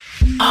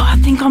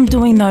think I'm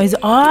doing those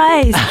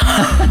eyes.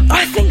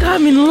 I think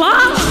I'm in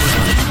love.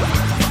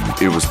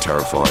 It was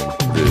terrifying.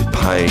 The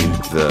pain,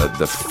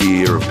 the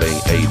fear of being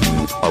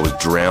eaten. I was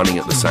drowning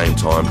at the same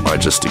time. I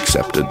just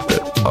accepted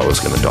that I was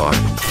going to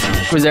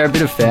die. Was there a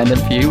bit of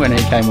fandom for you when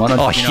he came on?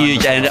 Oh,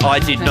 huge. And I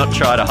did not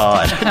try to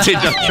hide. Did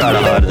not try to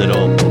hide it at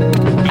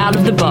all. Out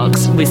of the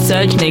Box with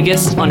Serge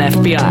Negus on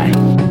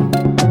FBI.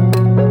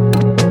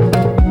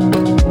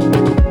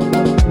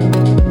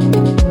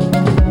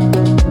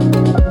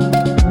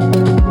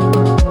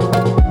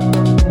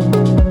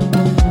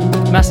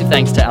 Massive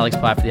thanks to Alex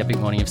Pye for the epic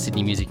morning of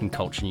Sydney music and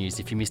culture news.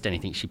 If you missed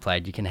anything she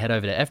played, you can head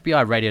over to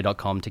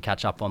fbiradio.com to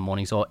catch up on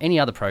mornings or any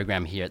other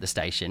program here at the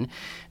station.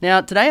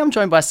 Now, today I'm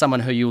joined by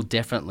someone who you'll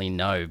definitely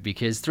know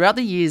because throughout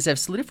the years they've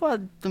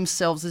solidified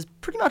themselves as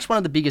pretty much one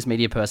of the biggest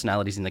media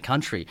personalities in the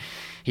country.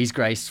 He's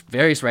graced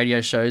various radio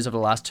shows over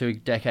the last 2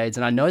 decades,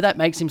 and I know that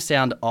makes him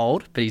sound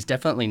old, but he's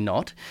definitely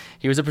not.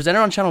 He was a presenter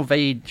on Channel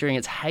V during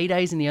its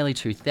heydays in the early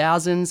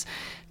 2000s.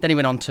 Then he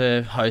went on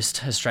to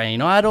host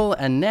Australian Idol,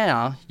 and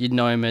now you'd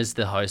know him as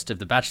the host of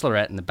The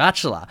Bachelorette and The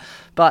Bachelor.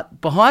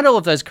 But behind all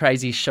of those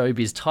crazy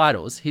showbiz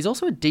titles, he's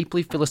also a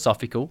deeply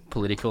philosophical,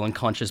 political and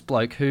conscious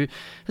bloke who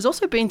has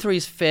also been through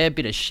his fair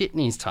bit of shit in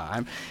his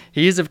time.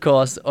 He is, of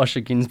course,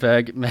 Osher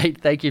Günsberg.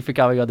 Mate, thank you for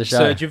coming on the show.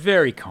 Serge, you're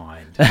very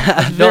kind.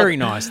 Very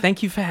nice.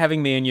 Thank you for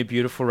having me on your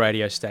beautiful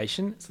radio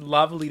station. It's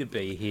lovely to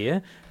be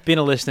here. Been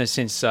a listener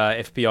since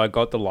FBI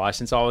got the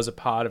licence. I was a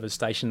part of a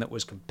station that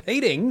was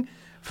competing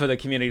for the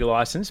community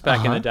licence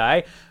back in the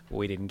day.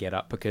 We didn't get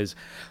up because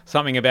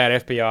something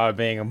about FBI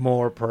being a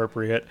more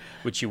appropriate,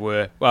 which you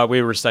were. Well,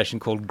 we were a station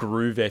called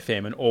Groove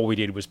FM, and all we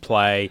did was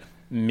play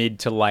mid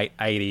to late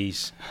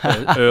 80s,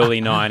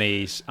 early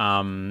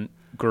 90s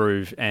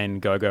groove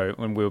and go-go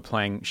when we were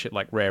playing shit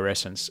like Rare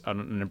Essence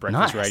on a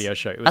breakfast radio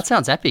show. That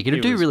sounds epic.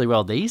 It'd do really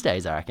well these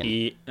days, I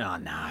reckon. No.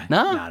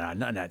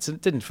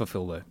 It didn't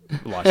fulfill the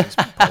licence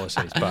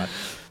policies,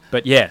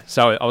 But yeah,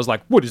 so I was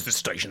like, what is the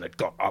station that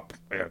got up?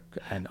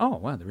 And oh,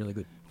 wow, they're really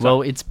good.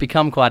 Well, it's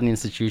become quite an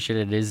institution.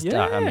 It is.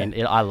 Yeah.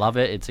 I love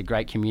it. It's a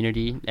great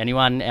community.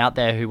 Anyone out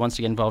there who wants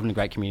to get involved in a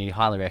great community,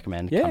 highly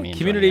recommend coming in.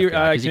 Community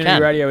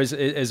radio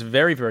is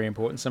very, very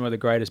important. Some of the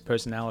greatest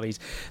personalities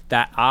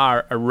that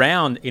are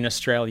around in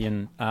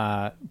Australian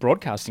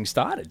broadcasting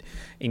started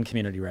in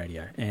community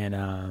radio.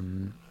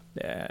 And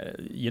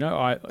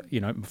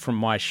from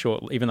my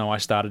short, even though I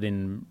started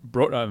in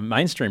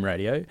mainstream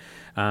radio,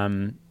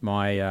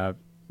 my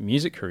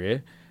music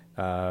career,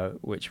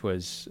 which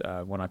was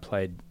when I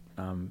played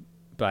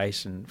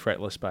bass and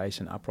fretless bass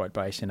and upright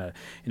bass in a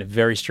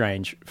very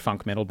strange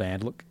funk metal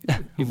band. Look,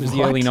 it was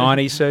the early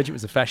 90s, Serge. It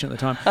was the fashion at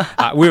the time.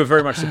 We were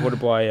very much supported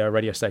by a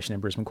radio station in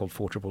Brisbane called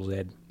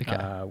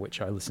 4ZZZ,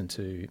 which I listened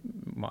to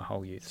my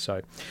whole youth.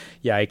 So,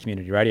 yeah,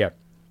 community radio.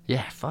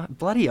 Yeah,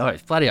 bloody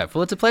oath.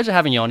 Well, it's a pleasure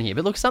having you on here.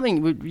 But look,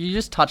 something, you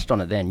just touched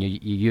on it then, your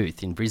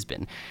youth in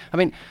Brisbane. I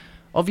mean,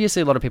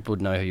 obviously a lot of people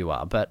would know who you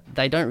are, but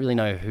they don't really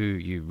know who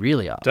you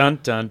really are. Dun,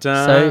 dun,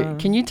 dun. So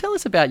can you tell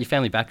us about your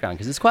family background?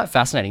 Because it's quite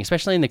fascinating,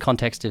 especially in the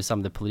context of some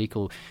of the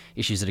political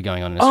issues that are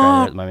going on in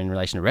Australia at the moment in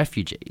relation to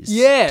refugees.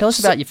 Yeah. Tell us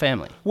about your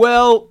family.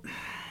 Well,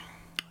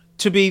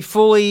 to be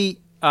fully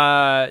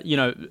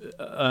acknowledging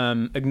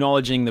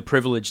the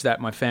privilege that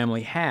my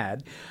family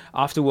had,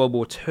 after World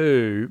War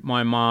II,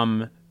 my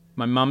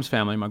mum's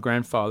family, my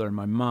grandfather and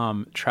my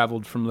mum,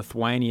 travelled from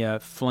Lithuania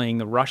fleeing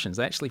the Russians.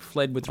 They actually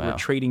fled with the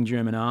retreating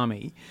German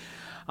army.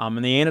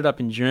 And they ended up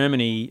in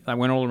Germany. They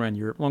went all around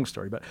Europe, long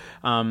story, but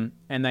and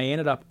they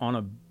ended up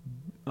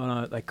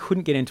they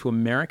couldn't get into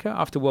America.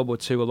 After World War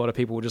II, a lot of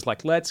people were just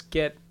like, let's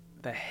get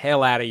the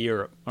hell out of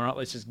Europe. All right,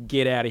 let's just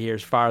get out of here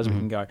as far as we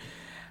can go.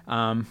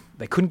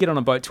 They couldn't get on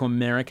a boat to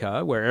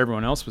America where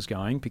everyone else was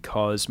going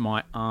because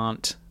my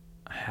aunt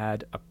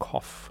had a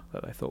cough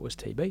that they thought was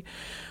TB.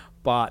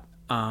 But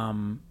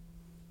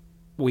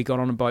we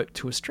got on a boat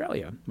to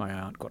Australia. My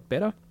aunt got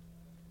better,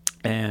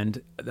 and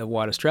the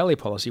White Australia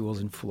policy was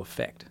in full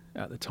effect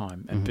at the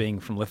time. And being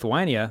from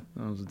Lithuania,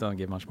 don't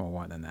get much more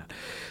white than that.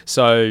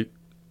 So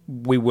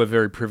we were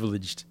very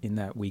privileged in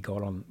that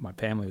my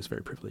family was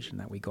very privileged in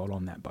that we got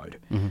on that boat.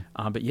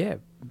 But yeah,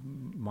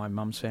 my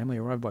mum's family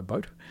arrived by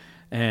boat,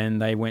 and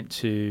they went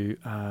to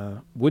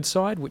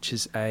Woodside, which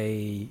is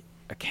a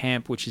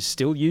camp which is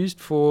still used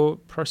for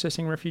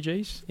processing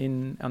refugees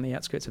on the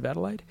outskirts of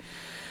Adelaide.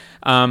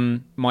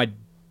 My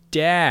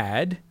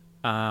dad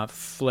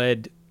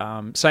fled,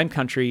 same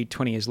country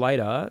 20 years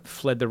later,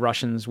 fled the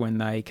Russians when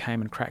they came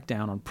and cracked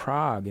down on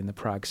Prague in the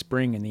Prague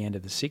Spring in the end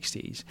of the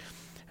 60s.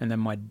 And then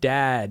my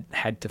dad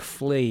had to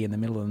flee in the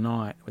middle of the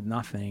night with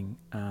nothing.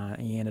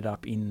 He ended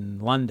up in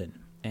London.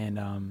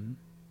 And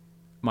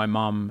my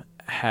mum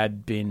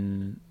had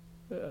been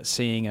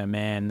seeing a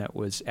man that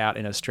was out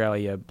in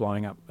Australia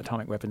blowing up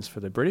atomic weapons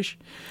for the British.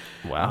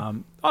 Wow.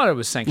 It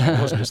was sanctioned.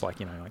 It wasn't just like,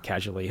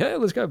 casually, hey,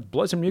 let's go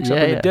blow some nukes up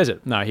in the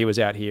desert. No, he was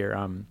out here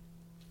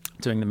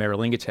doing the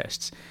Maralinga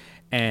tests.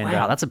 And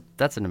Wow,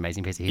 that's an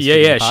amazing piece of history. to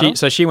be yeah. part of.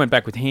 So she went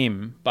back with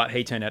him, but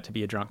he turned out to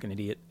be a drunken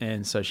idiot,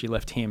 and so she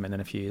left him. And then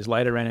a few years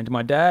later, ran into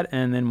my dad,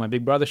 and then my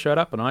big brother showed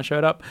up, and I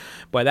showed up.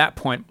 By that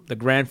point, the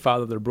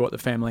grandfather that brought the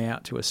family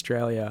out to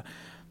Australia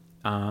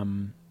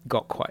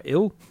got quite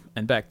ill,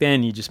 and back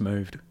then you just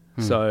moved.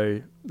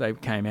 So they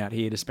came out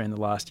here to spend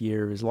the last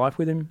year of his life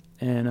with him,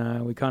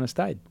 and we kind of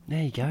stayed.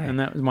 There you go. And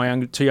that was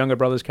my two younger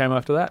brothers came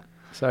after that.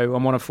 So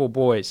I'm one of 4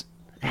 boys.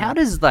 How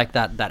does like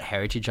that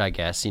heritage, I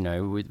guess,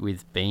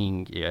 with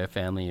being a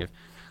family of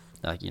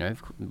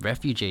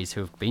refugees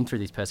who have been through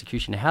this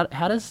persecution, how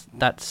does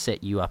that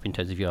set you up in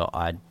terms of your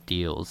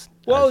ideals?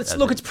 Well,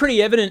 it's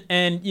pretty evident,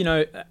 and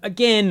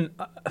again,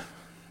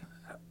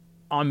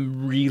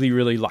 I'm really,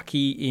 really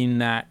lucky in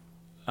that,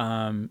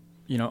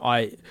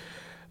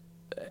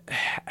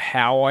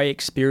 how I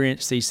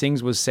experienced these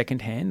things was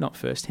secondhand, not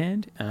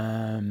firsthand.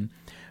 And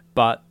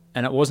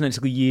it wasn't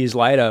until years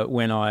later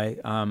when I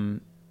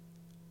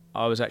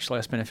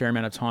spent a fair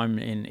amount of time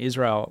in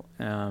Israel.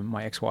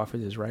 My ex-wife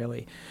was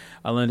Israeli.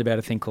 I learned about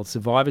a thing called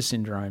survivor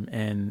syndrome,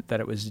 and that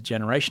it was a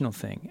generational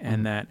thing,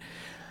 and that,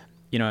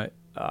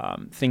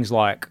 things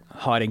like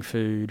hiding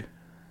food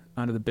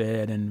under the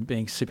bed and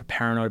being super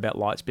paranoid about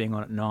lights being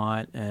on at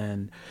night,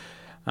 and,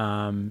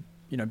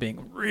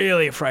 being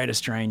really afraid of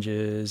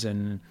strangers,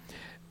 and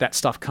that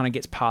stuff kind of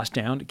gets passed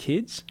down to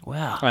kids.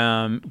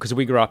 Wow. Because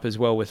we grew up as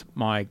well with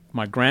my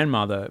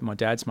grandmother. My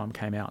dad's mum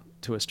came out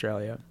to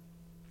Australia,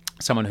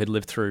 someone who'd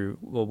lived through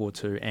World War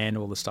II and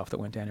all the stuff that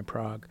went down in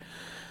Prague.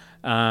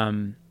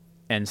 And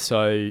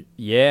so,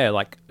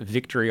 like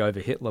victory over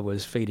Hitler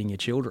was feeding your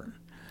children.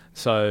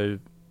 So,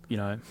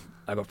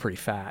 I got pretty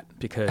fat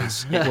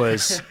because it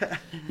was,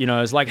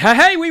 it's like,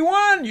 hey, we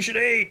won, you should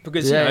eat.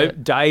 Because,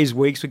 days,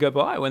 weeks would go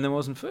by when there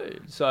wasn't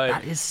food. So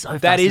That is so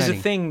that is a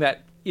fascinating. thing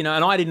that, and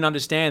I didn't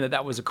understand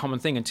that was a common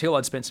thing until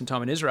I'd spent some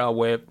time in Israel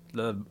where,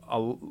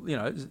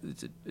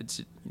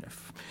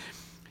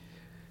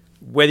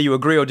 whether you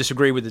agree or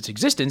disagree with its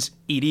existence,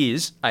 it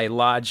is a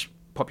large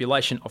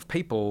population of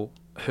people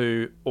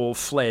who all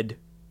fled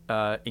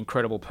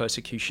incredible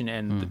persecution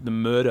and the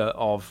murder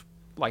of,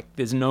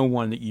 there's no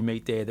one that you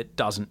meet there that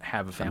doesn't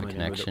have a family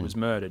member that was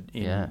murdered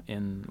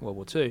in World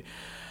War II.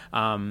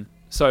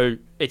 So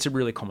it's a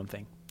really common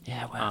thing.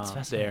 Yeah, wow, it's There,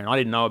 fascinating. and I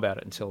didn't know about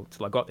it until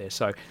I got there.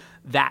 So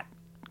that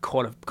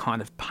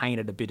kind of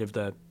painted a bit of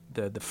the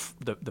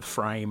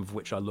frame of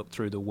which I looked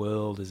through the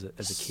world as a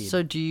kid.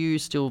 So do you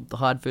still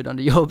hide food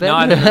under your bed?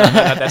 No,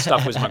 that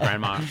stuff was my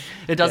grandma.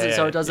 It doesn't. Yeah,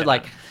 so it doesn't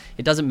yeah.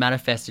 it doesn't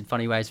manifest in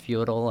funny ways for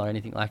you at all, or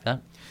anything like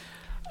that.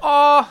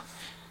 I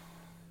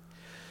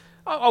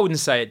wouldn't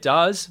say it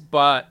does,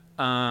 but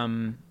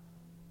anytime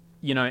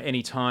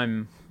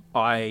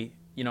I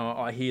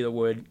hear the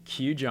word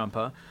queue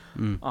jumper,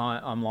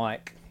 I'm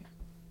like,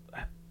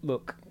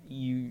 look,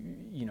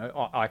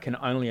 I can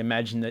only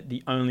imagine that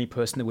the only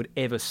person that would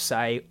ever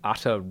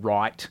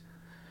write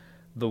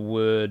the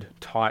word,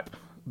 type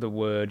the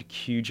word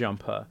queue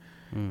jumper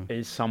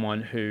is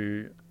someone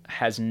who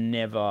has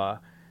never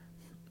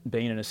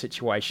been in a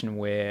situation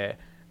where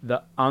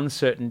the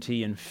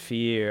uncertainty and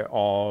fear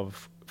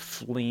of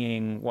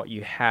fleeing what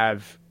you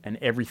have and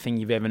everything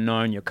you've ever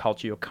known, your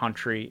culture, your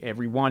country,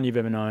 everyone you've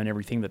ever known,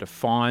 everything that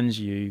defines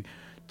you,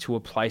 to a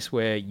place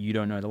where you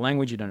don't know the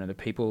language, you don't know the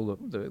people,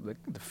 the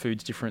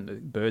food's different, the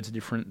birds are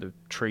different, the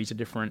trees are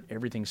different,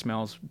 everything is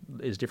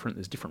different,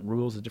 there's different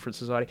rules, a different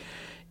society.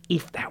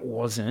 If that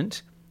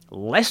wasn't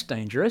less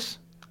dangerous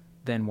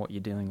than what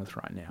you're dealing with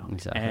right now.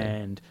 Exactly.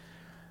 And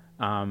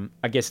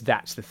I guess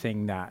that's the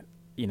thing that,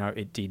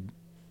 it did,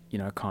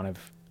 kind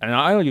of, and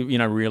I only,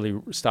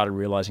 really started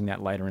realizing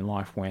that later in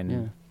life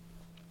when,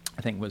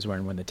 I think it was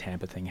when the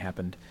Tampa thing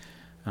happened.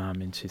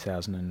 In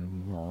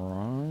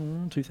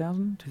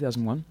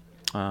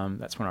 2001.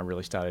 That's when I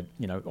really started,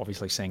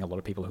 obviously seeing a lot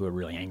of people who are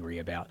really angry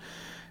about,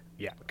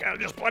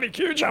 just bloody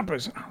queue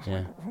jumpers.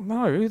 Yeah.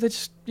 No,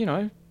 that's,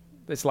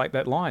 it's like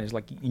that line. It's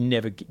like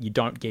you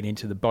don't get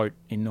into the boat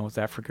in North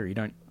Africa. You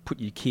don't put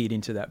your kid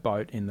into that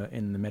boat in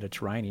the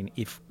Mediterranean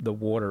if the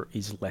water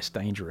is less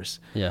dangerous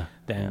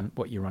than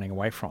what you're running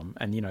away from.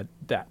 And,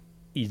 that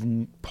is,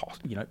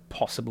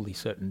 possibly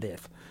certain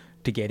death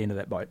to get into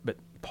that boat, but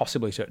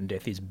possibly certain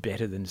death is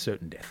better than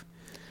certain death.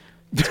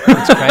 It's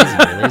crazy,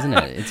 really, isn't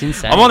it? It's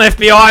insane. I'm on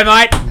FBI,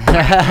 mate.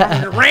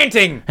 I'm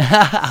ranting.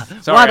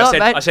 Sorry, Why not,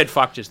 mate? I said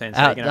fuck just then.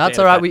 So That's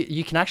all right.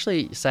 You can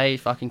actually say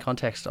fucking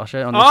context,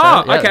 Osher, on the Oh,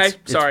 show. Yeah, okay.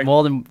 It's Sorry.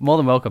 more than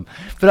welcome.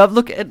 But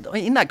look,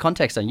 in that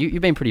context, then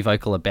you've been pretty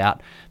vocal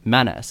about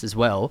Manus as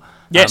well.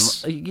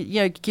 Yes.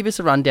 Give us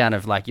a rundown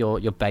of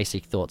your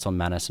basic thoughts on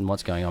Manus and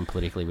what's going on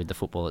politically with the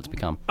football it's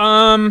become.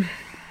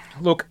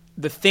 Look,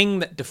 the thing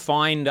that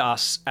defined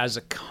us as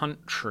a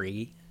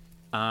country,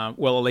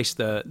 well, at least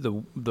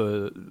the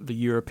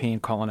European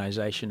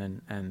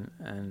colonization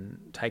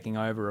and taking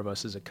over of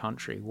us as a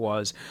country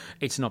was,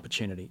 it's an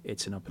opportunity.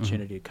 It's an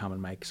opportunity to come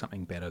and make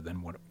something better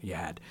than what you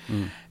had.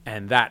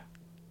 And that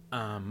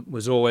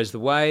was always the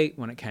way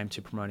when it came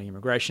to promoting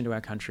immigration to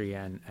our country,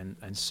 and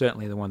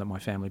certainly the one that my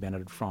family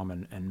benefited from,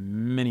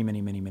 and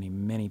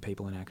many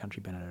people in our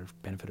country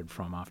benefited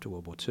from after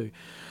World War II.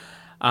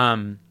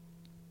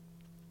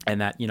 And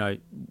that,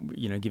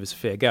 give us a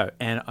fair go.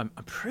 And I'm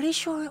pretty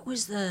sure it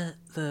was the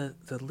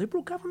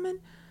Liberal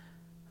government.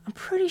 I'm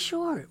pretty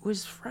sure it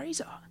was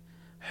Fraser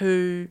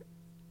who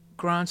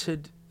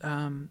granted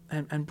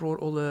and brought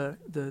all the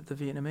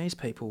Vietnamese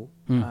people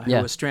who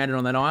were stranded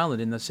on that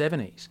island in the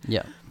 70s.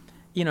 Yeah.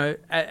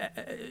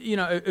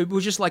 It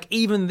was just like,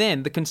 even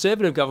then, the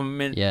Conservative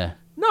government. Yeah.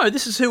 No,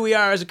 this is who we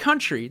are as a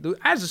country,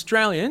 as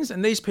Australians,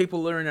 and these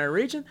people are in our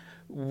region.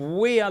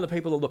 We are the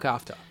people to look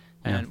after.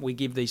 And we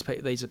give these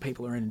are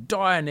people who are in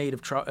dire need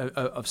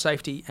of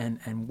safety,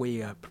 and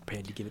we are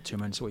prepared to give it to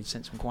them. And so we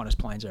sent some Qantas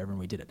planes over, and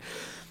we did it.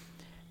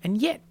 And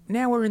yet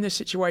now we're in this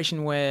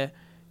situation where,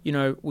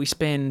 we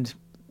spend,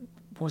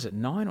 what was it,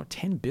 $9 or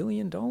 $10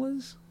 billion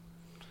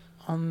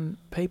on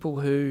people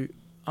who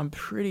I'm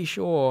pretty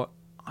sure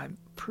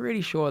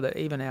that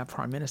even our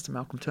Prime Minister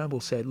Malcolm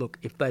Turnbull said, look,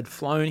 if they'd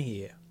flown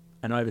here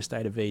and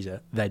overstayed a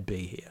visa, they'd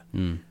be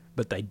here.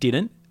 But they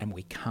didn't, and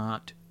we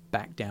can't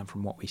back down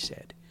from what we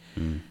said.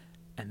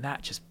 And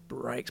that just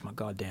breaks my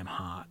goddamn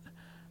heart.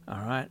 All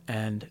right.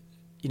 And,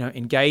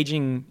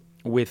 engaging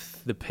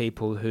with the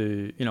people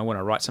who, when I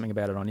write something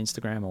about it on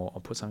Instagram or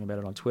put something about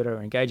it on Twitter,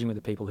 or engaging with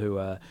the people who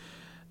are,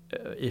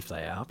 if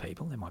they are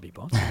people, they might be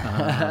bots,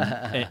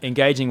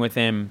 engaging with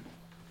them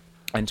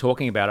and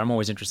talking about it, I'm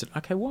always interested.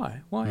 Okay,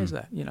 why? Why is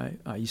that?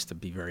 I used to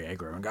be very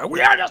aggro and go,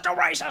 we are just a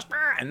racist,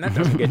 and that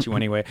doesn't get you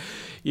anywhere,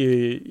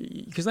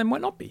 because they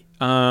might not be.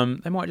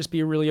 They might just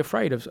be really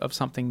afraid of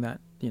something that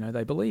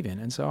they believe in,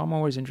 and so I'm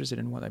always interested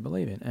in what they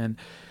believe in.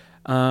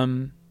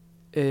 And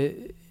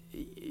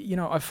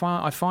I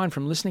find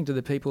from listening to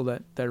the people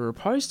that are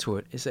opposed to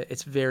it is that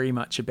it's very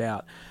much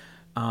about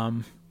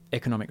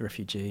economic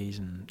refugees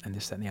and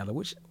this, that, and the other,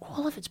 which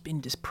all of it's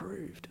been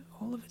disproved.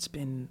 All of it's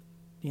been,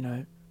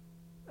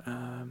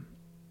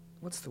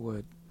 what's the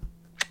word?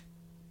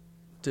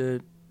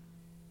 Debunked?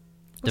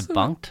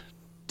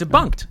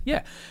 Debunked,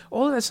 yeah.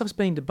 All of that stuff's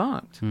been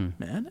debunked,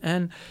 man.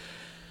 And,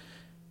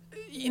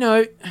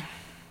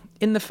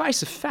 in the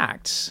face of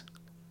facts,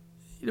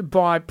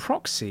 by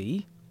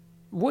proxy,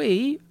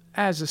 we,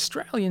 as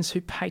Australians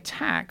who pay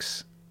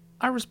tax,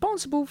 are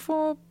responsible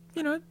for,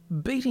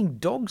 beating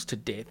dogs to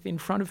death in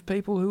front of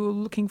people who are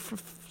looking for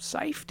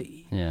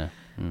safety. Yeah.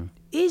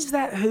 Is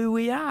that who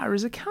we are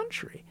as a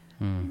country?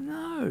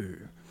 No,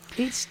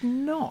 it's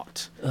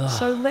not. Ugh.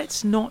 So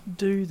let's not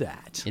do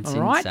that. It's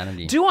all right?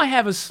 insanity. Do I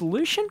have a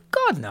solution?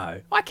 God,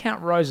 no. I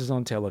count roses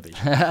on television.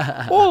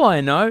 All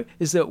I know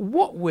is that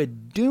what we're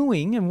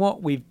doing and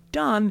what we've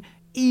done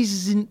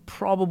isn't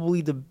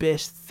probably the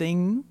best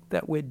thing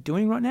that we're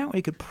doing right now.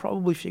 We could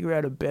probably figure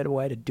out a better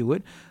way to do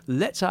it.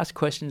 Let's ask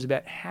questions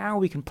about how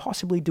we can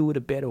possibly do it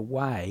a better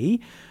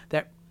way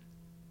that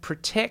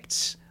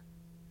protects,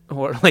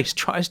 or at least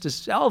tries to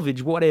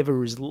salvage,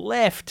 whatever is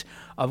left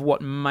of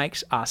what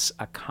makes us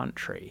a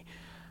country.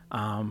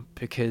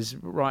 Because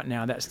right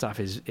now that stuff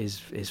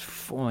is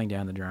falling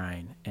down the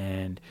drain.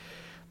 And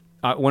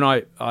when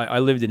I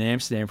lived in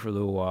Amsterdam for a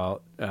little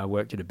while, I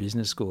worked at a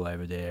business school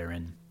over there,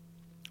 and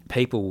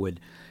people would,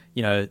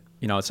 I'd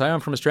say, I'm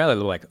from Australia.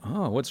 They're like,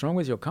 oh, what's wrong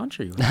with your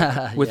country?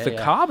 With the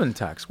carbon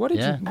tax.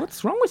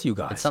 What's wrong with you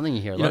guys? It's something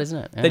you hear a lot, isn't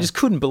it? Yeah. They just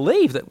couldn't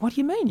believe that. What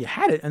do you mean? You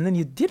had it and then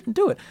you didn't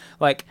do it.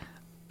 Like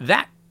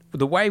that,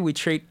 the way we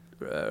treat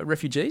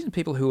refugees and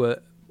people who are,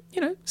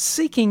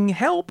 seeking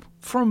help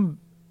from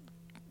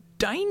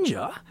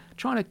danger,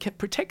 trying to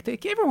protect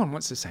everyone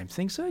wants the same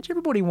thing, Serge.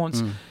 Everybody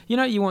wants,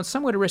 you want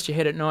somewhere to rest your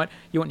head at night.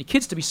 You want your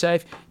kids to be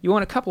safe. You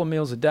want a couple of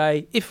meals a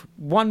day. If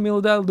one meal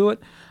a day will do it.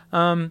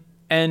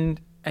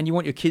 And you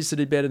want your kids to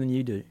do better than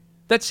you do.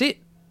 That's it.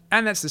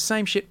 And that's the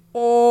same shit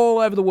all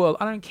over the world.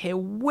 I don't care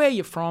where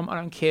you're from. I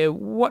don't care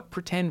what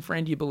pretend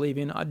friend you believe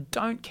in. I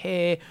don't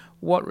care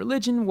what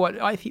religion,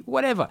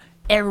 whatever.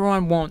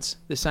 Everyone wants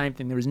the same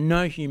thing. There is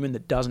no human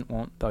that doesn't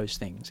want those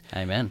things.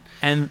 Amen.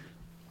 And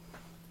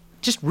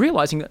just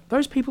realizing that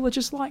those people are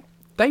just like,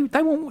 they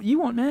want what you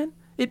want, man.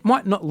 It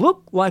might not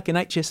look like an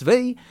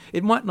HSV.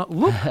 It might not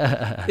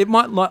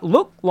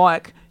look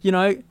like,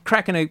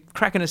 cracking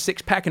a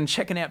six pack and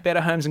checking out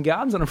Better Homes and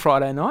Gardens on a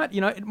Friday night.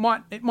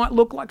 It might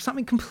look like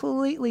something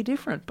completely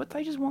different, but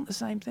they just want the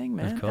same thing,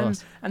 man. Of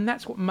course. And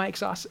that's what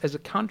makes us as a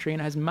country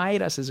and has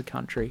made us as a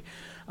country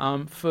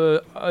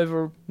for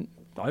over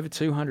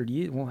 200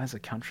 years. Well, as a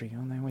country,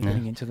 we're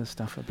getting into the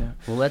stuff about.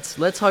 Well,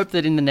 let's hope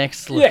that in the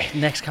next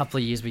couple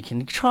of years we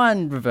can try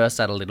and reverse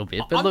that a little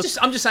bit. But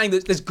I'm just saying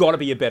that there's got to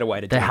be a better way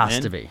to do it. There has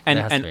to be.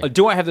 And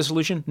do I have the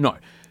solution? No.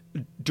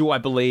 Do I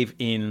believe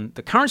in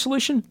the current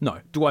solution? No.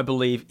 Do I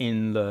believe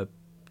in the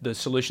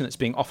solution that's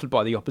being offered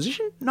by the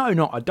opposition?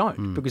 No, I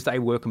don't, because they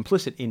were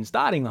complicit in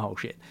starting the whole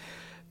shit.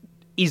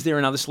 Is there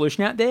another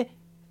solution out there?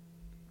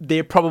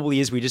 There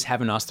probably is. We just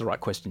haven't asked the right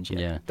questions yet.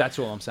 Yeah. That's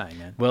all I'm saying,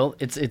 man. Well,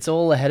 it's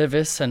all ahead of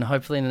us, and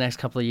hopefully in the next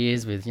couple of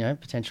years with,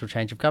 potential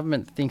change of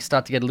government, things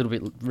start to get a little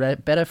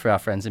bit better for our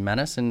friends in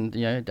Manus and,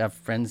 our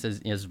friends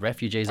as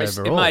refugees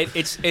overall. Mate,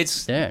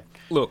 it's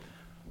look,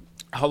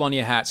 hold on to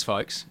your hats,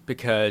 folks,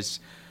 because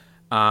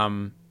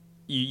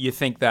you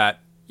think that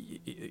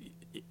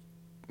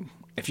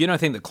if you don't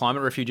think that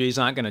climate refugees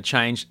aren't going to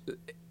change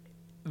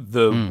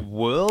the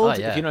world. Oh,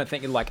 yeah. If you don't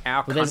think like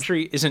our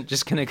country isn't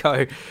just going to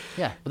go. Yeah,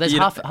 well, there's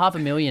half a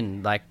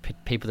million like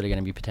people that are going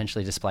to be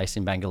potentially displaced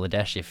in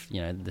Bangladesh if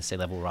the sea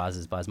level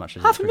rises by as much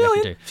as Half a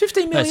million? do.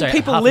 15 million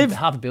people half live.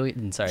 Half a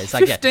billion. Sorry, it's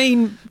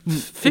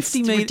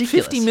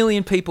 50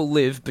 million people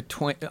live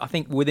between. I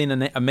think within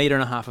a metre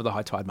and a half of the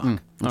high tide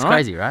mark. It's All right?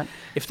 crazy, right?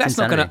 If that's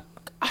not going to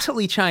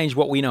utterly change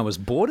what we know as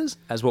borders,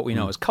 as what we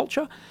know as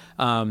culture,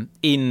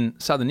 in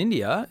southern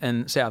India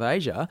and South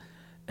Asia,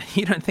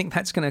 you don't think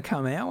that's going to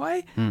come our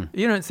way?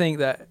 You don't think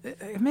that,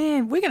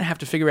 man, we're going to have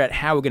to figure out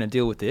how we're going to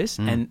deal with this,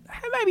 and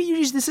maybe you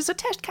use this as a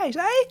test case,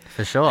 eh?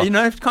 For sure. You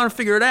know, have to kind of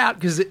figure it out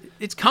because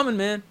it's coming,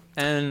 man.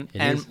 And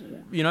is.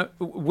 you know,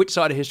 which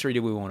side of history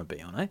do we want to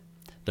be on, eh?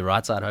 The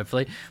right side,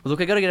 hopefully. Well, look,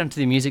 I got to get into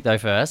the music though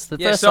first. The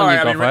Yeah, first sorry.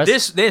 song you've got for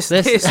us. This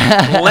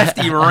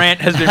lefty rant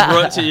has been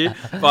brought to you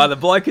by the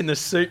bloke in the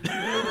suit.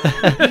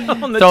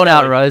 Throwing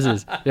out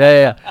roses.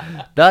 Yeah.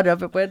 No,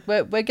 but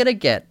we're gonna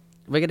get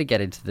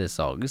into the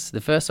songs.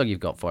 The first song you've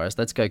got for us,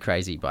 "Let's Go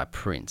Crazy" by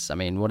Prince. I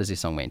mean, what does this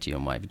song mean to you,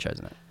 and why have you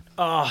chosen it?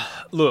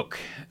 Look,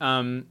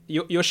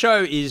 your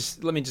show is.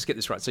 Let me just get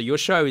this right. So your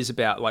show is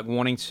about like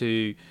wanting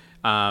to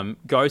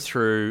go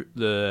through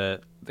the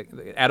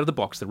out of the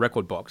box, the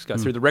record box, go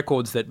through the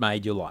records that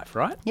made your life,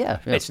 right? Yeah.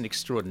 It's an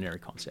extraordinary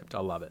concept. I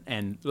love it.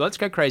 And Let's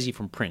Go Crazy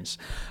from Prince.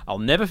 I'll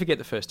never forget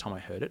the first time I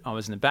heard it. I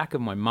was in the back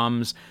of my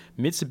mum's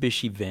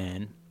Mitsubishi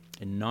van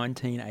in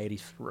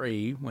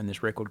 1983 when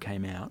this record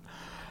came out,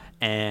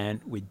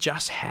 and we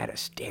just had a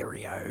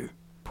stereo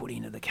put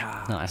into the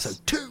car. Nice. So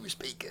 2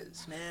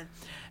 speakers, man.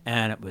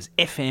 And it was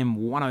FM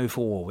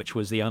 104, which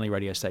was the only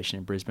radio station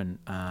in Brisbane,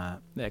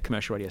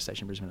 commercial radio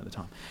station in Brisbane at the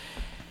time.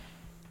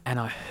 And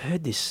I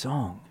heard this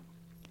song,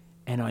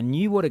 and I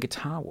knew what a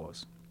guitar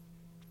was,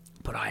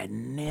 but I had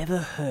never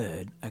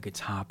heard a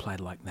guitar played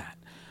like that.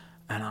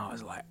 And I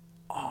was like,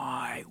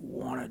 I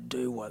want to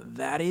do what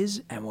that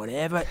is, and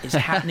whatever is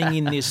happening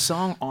in this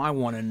song, I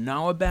want to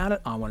know about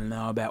it. I want to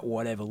know about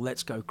whatever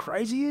Let's Go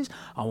Crazy is.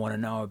 I want to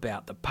know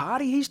about the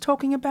party he's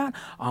talking about.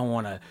 I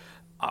want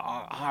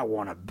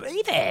to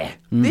be there.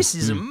 This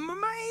is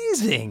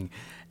amazing.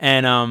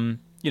 And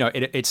you know,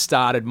 it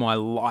started my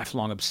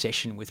lifelong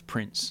obsession with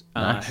Prince,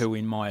 Nice. who,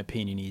 in my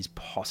opinion, is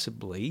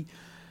possibly,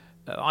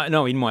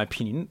 in my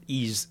opinion,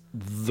 is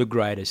the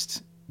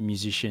greatest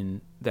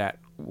musician that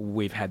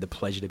we've had the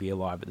pleasure to be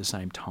alive at the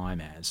same time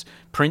as.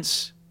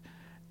 Prince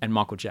and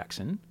Michael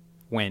Jackson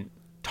went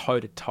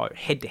toe-to-toe,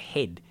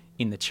 head-to-head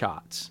in the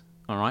charts,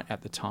 all right,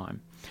 at the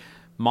time.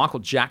 Michael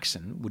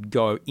Jackson would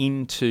go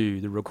into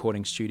the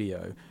recording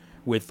studio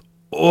with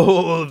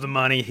all of the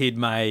money he'd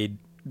made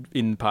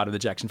in part of the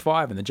Jackson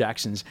 5 and the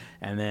Jacksons,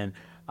 and then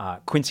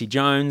Quincy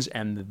Jones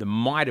and the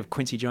might of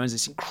Quincy Jones,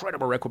 this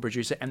incredible record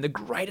producer, and the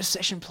greatest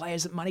session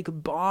players that money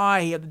could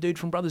buy. He had the dude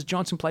from Brothers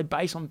Johnson played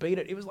bass on Beat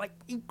It. It was like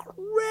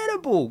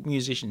incredible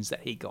musicians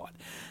that he got.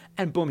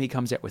 And boom, he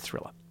comes out with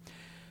Thriller.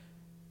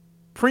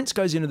 Prince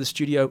goes into the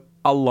studio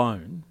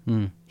alone.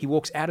 He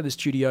walks out of the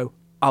studio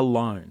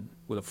alone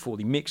with a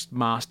fully mixed,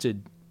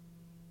 mastered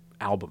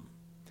album.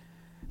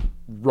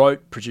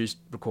 Wrote, produced,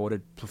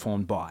 recorded,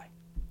 performed by.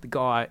 The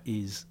guy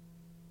is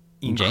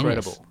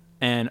incredible. Genius.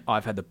 And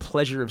I've had the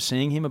pleasure of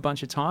seeing him a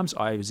bunch of times.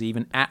 I was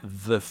even at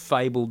the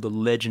fabled, the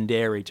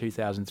legendary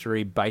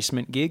 2003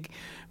 Basement gig,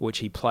 which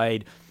he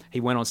played. He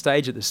went on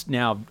stage at this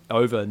now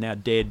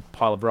dead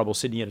pile of rubble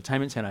Sydney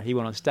Entertainment Centre. He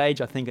went on stage,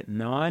 I think, at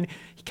 9.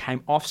 He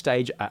came off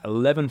stage at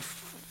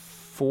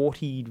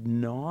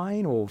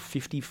 11:49 or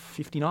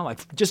 59,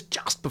 like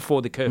just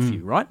before the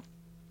curfew, right?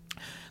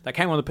 They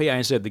came on the PA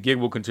and said, the gig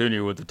will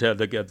continue at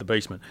the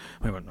basement.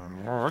 We went,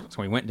 so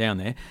we went down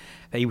there.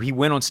 He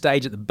went on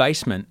stage at the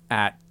basement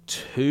at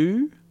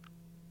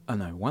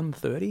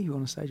 1:30. He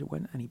went on stage at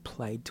when, and he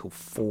played till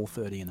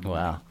 4:30 in the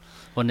morning. Wow.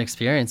 What an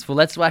experience. Well,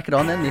 let's whack it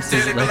on then. This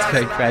is Let's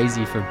Go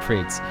Crazy from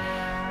Prince.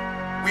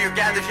 We are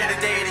gathered here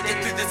today to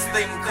get through this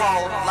thing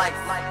called life.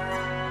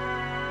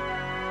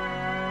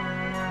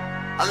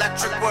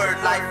 Electric word,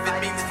 life, it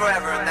means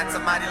forever, and that's a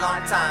mighty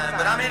long time.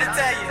 But I'm here to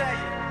tell you,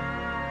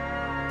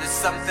 there's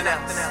something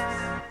else.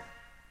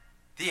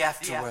 The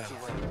afterworld.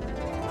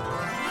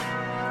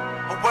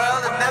 A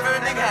world of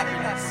never-ending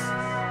happiness.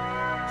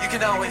 You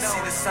can always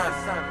see the sun,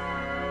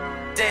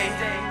 day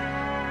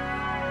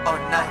or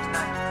night.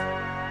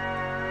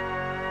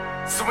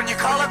 So when you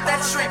call up that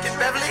shrink in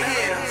Beverly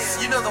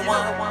Hills, you know the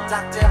one.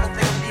 Doctor,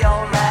 everything will be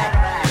alright.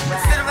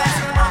 Instead of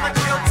asking how much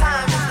of your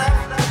time is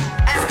left,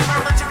 ask him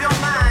how much of your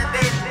mind,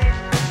 baby.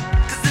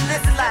 'Cause in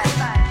this life,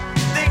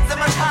 things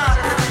are much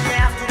harder than the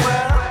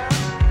afterworld.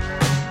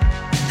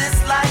 This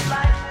life,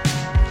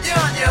 you're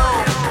on your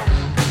own.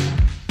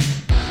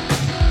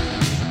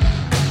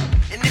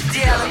 And if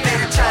the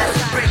elevator tries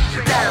to break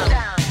you down,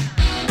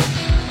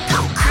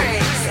 go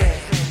crazy,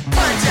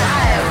 punch a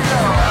higher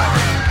floor.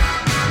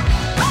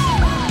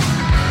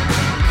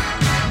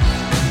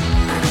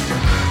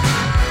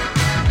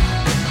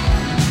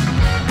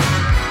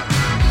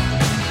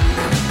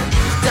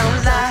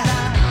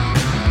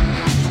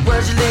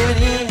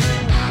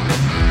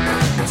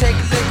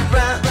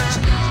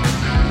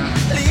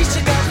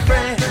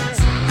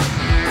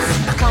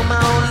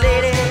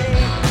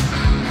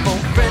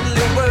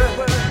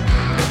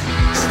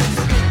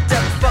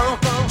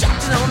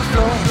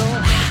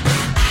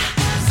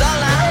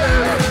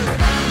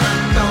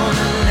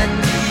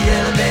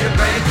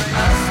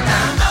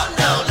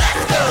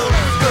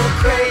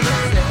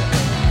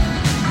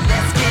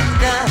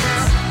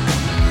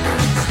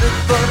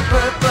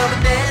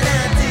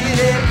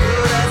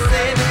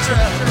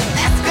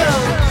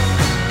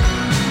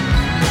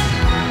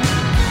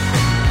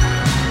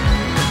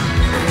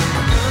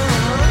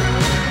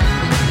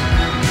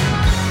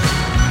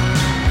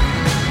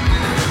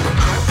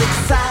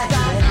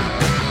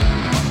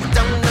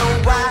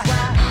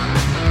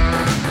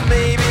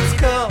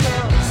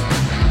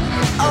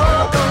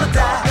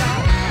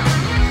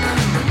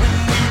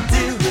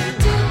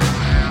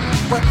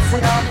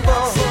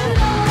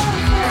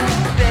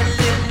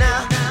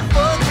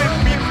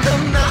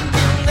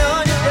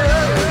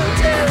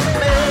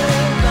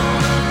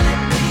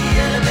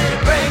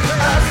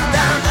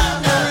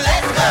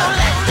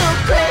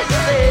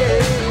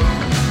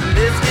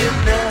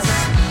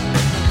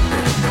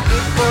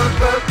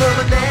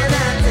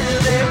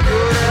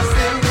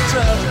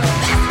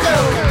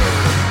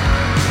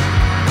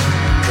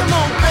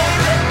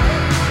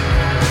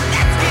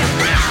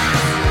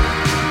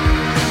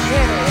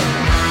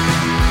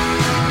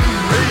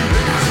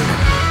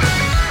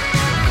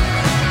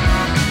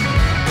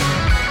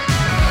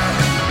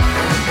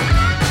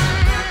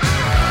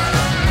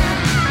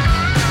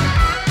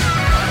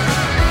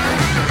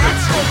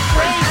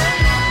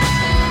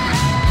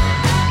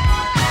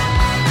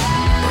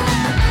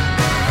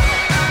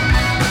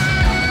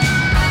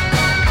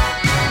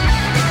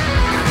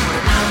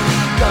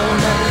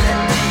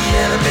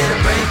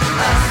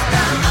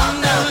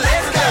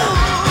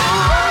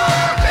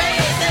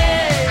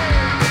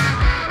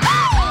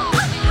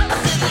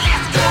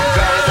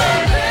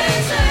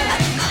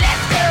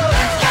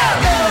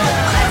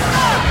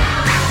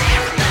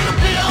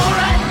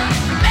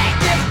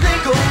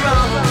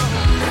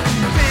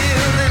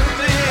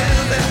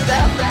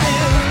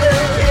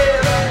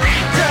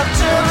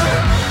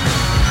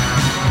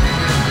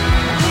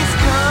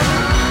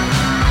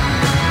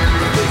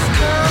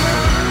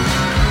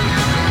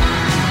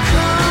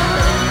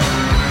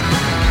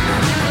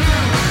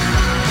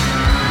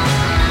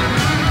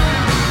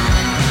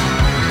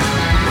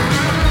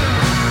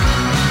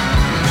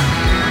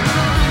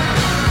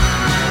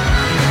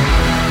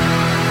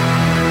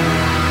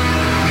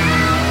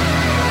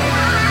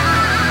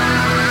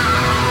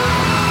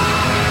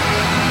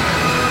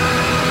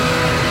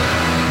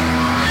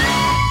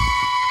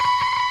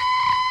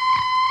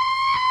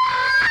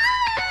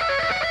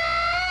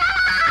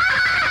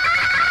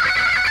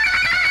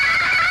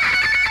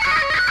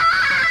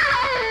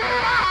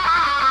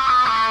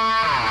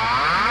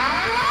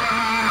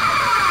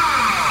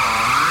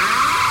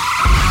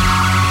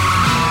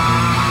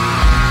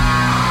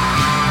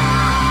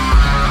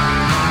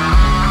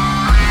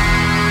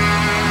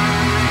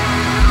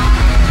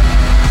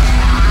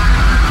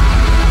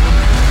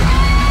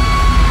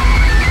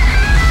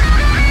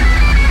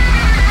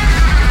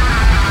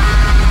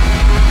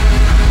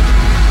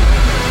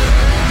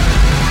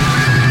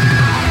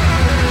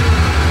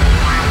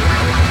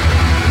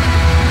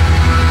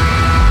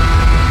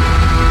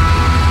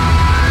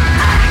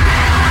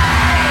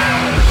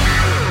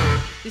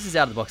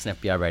 Out of the Box on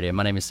FBI Radio.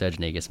 My name is Serge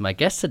Negus. My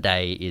guest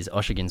today is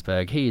Osher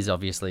Günsberg. He is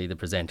obviously the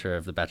presenter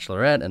of The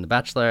Bachelorette and The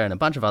Bachelor and a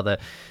bunch of other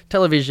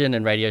television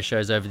and radio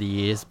shows over the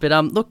years. But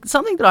look,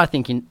 something that I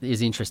think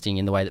is interesting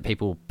in the way that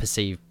people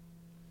perceive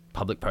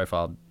public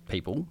profile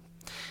people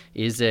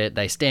is that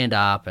they stand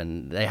up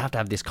and they have to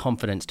have this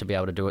confidence to be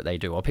able to do what they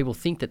do, or people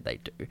think that they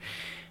do.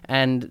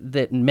 And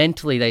that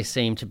mentally they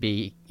seem to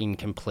be in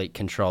complete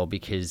control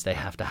because they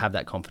have to have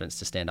that confidence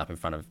to stand up in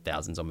front of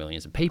thousands or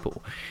millions of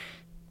people.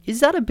 Is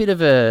that a bit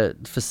of a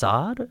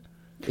facade?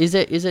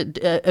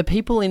 Are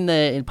people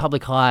in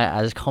public eye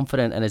as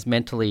confident and as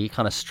mentally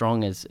kind of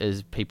strong as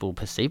people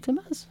perceive them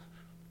as?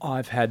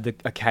 I've had the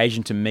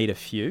occasion to meet a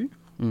few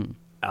in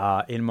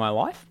my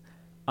life.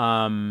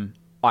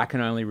 I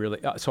can only really...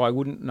 So I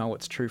wouldn't know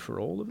what's true for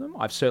all of them.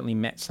 I've certainly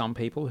met some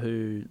people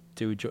who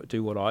do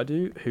what I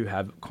do, who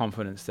have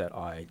confidence that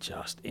I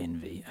just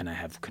envy, and they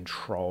have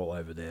control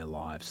over their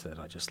lives that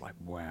I just like,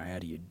 wow, how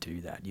do you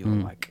do that? You're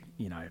like,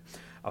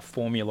 a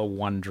Formula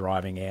One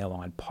driving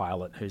airline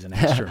pilot who's an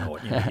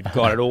astronaut. You've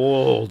got it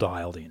all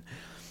dialed in.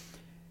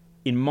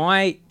 In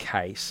my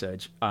case,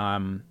 Serge,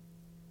 I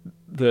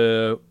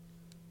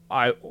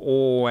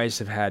always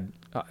have had...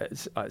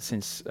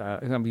 since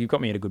you've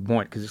got me at a good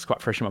point because it's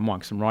quite fresh in my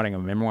mind because I'm writing a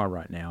memoir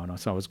right now, and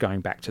so I was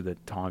going back to the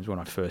times when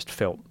I first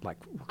felt like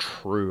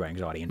true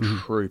anxiety and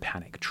true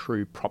panic,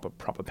 true proper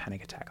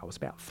panic attack. I was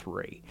about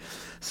 3.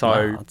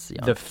 So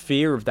the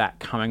fear of that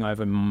coming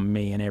over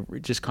me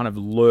and just kind of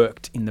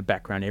lurked in the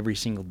background every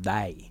single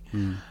day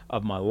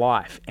of my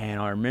life.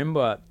 And I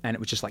remember, and it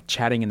was just like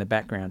chatting in the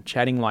background,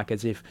 chatting like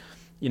as if,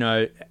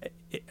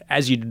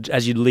 as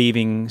you're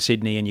leaving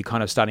Sydney and you're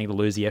kind of starting to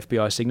lose the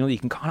FBI signal, you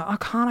can kind of,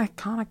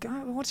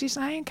 what's he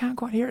saying? Can't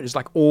quite hear it. It's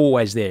like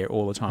always there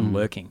all the time,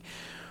 lurking.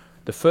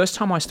 The first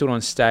time I stood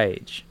on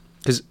stage,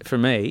 because for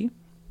me,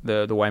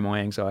 the way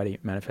my anxiety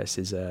manifests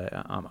is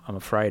I'm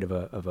afraid of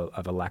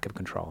a lack of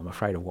control. I'm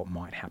afraid of what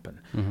might happen,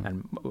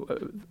 and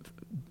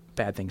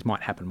bad things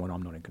might happen when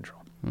I'm not in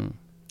control.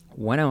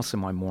 When else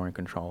am I more in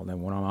control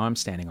than when I'm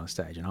standing on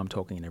stage and I'm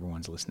talking and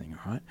everyone's listening,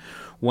 all right?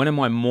 When am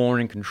I more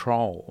in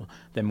control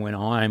than when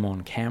I'm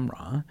on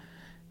camera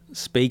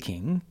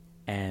speaking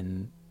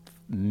and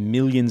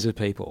millions of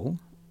people,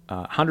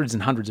 hundreds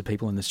and hundreds of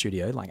people in the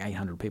studio, like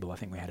 800 people I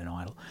think we had in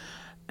Idol,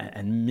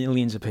 and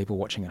millions of people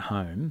watching at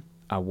home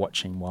are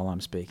watching while I'm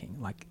speaking.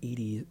 Like, it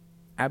is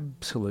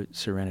absolute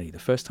serenity. The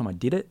first time I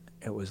did it,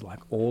 it was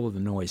like all of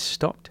the noise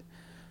stopped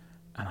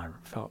and I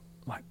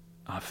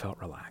felt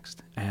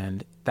relaxed.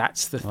 And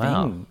that's the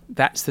thing.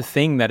 That's the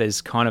thing that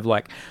is kind of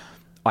like,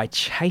 I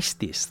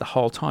chased this the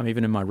whole time,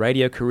 even in my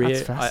radio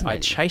career. I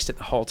chased it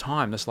the whole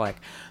time. It's like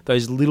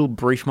those little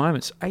brief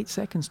moments, 8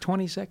 seconds,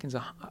 20 seconds,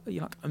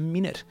 a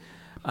minute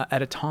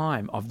at a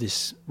time of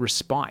this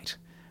respite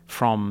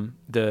from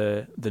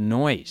the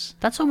noise.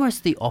 That's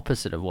almost the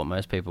opposite of what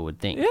most people would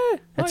think. Yeah.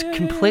 It's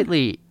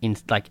completely...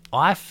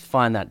 I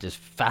find that just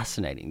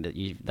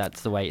fascinating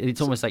that's the way...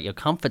 It's almost like your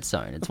comfort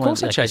zone. It's of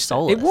course, I chased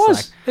solace. It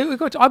was.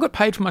 I got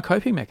paid for my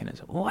coping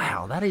mechanism.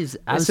 Wow, that is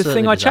absolutely It's the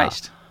thing bizarre. I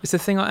chased. It's the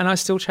thing, and I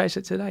still chase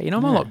it today.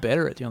 I'm a lot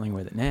better at dealing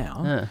with it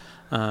now.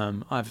 Yeah.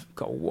 I've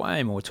got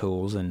way more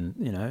tools, and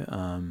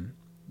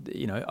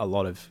a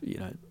lot of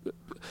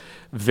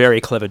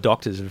very clever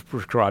doctors have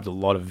prescribed a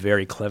lot of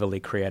very cleverly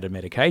created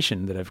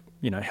medication that have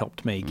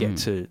helped me get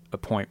to a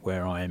point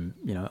where I'm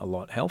a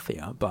lot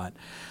healthier. But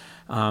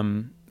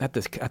at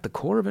the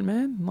core of it,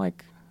 man,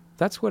 like,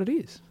 that's what it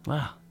is.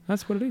 Wow,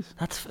 that's what it is.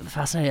 That's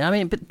fascinating. I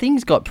mean, but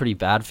things got pretty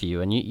bad for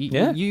you, and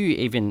you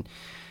even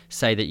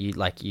say that you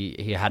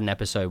had an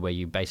episode where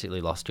you basically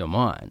lost your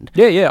mind.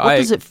 Yeah. What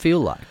does it feel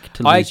like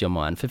to lose your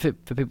mind? For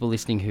people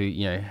listening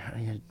who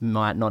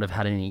might not have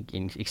had any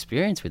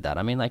experience with that,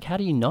 I mean, like, how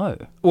do you know?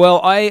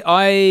 Well,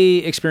 I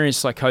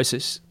experienced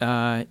psychosis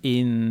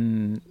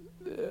in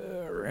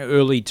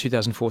early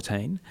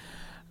 2014.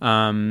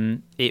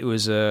 It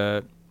was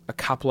a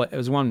couple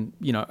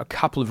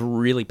of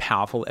really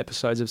powerful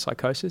episodes of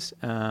psychosis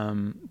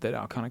that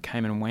I kind of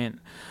came and went.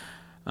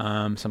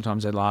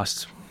 Sometimes they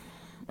last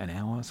an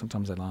hour,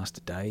 sometimes they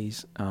last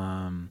days.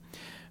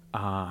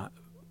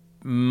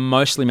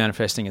 Mostly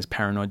manifesting as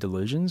paranoid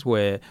delusions,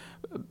 where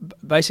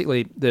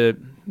basically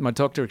my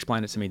doctor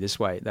explained it to me this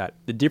way, that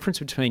the difference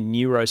between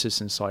neurosis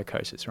and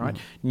psychosis, right?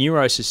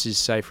 Neurosis is,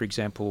 say, for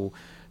example,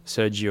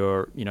 Serge,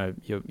 your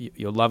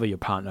lover, your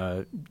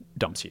partner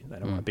dumps you. They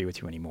don't want to be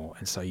with you anymore.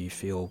 And so you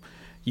feel,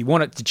 you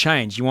want it to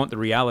change. You want the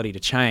reality to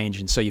change.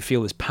 And so you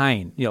feel this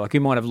pain. Like you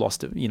might have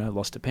lost a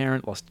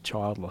parent, lost a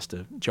child, lost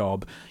a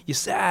job. You're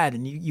sad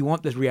and you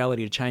want this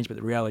reality to change, but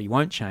the reality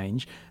won't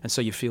change. And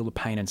so you feel the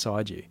pain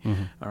inside you.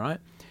 All right.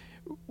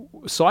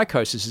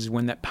 Psychosis is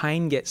when that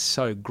pain gets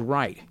so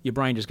great, your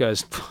brain just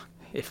goes,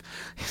 if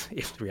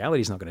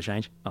reality is not going to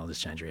change, I'll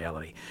just change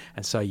reality.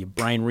 And so your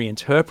brain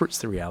reinterprets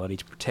the reality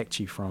to protect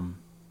you from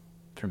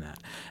that.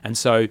 And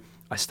so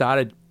I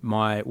started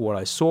what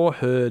I saw,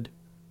 heard,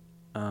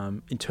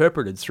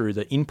 interpreted through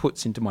the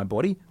inputs into my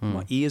body,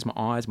 my ears, my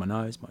eyes, my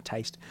nose, my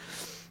taste,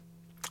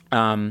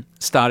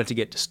 started to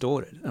get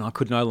distorted, and I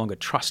could no longer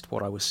trust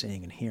what I was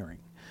seeing and hearing.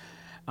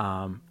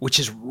 which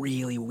is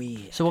really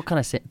weird. So what kind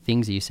of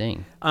things are you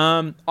seeing?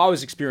 I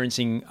was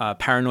experiencing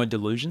paranoid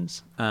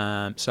delusions.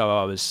 So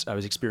I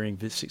was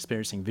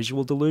experiencing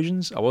visual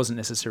delusions. I wasn't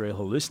necessarily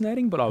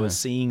hallucinating, but I was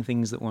seeing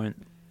things that weren't.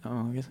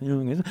 I guess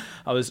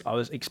I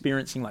was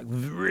experiencing like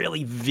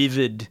really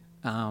vivid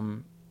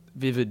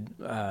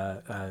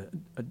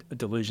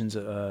delusions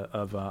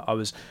of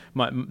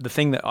the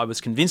thing that I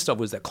was convinced of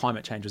was that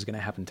climate change was going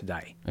to happen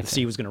today. The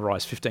sea was going to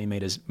rise 15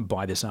 meters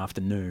by this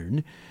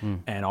afternoon,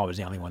 and I was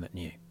the only one that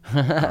knew.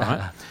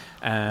 Right?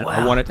 And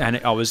I wanted, and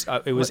it was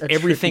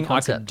everything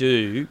I could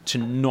do to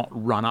not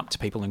run up to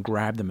people and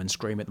grab them and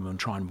scream at them and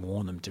try and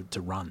warn them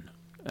to run.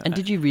 And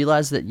did you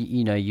realize that,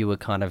 you were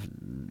kind of,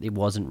 it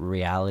wasn't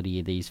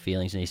reality, these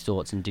feelings and these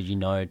thoughts, and did you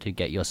know to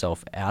get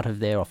yourself out of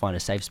there or find a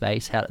safe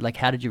space? How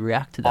did you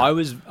react to that? I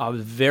was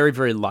very,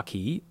 very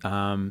lucky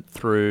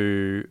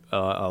through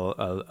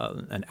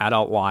an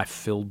adult life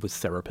filled with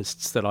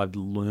therapists that I've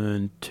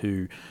learned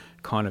to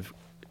kind of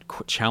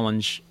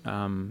challenge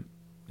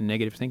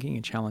negative thinking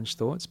and challenge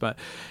thoughts. But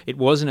it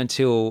wasn't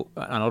until,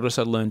 and I'd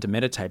also learned to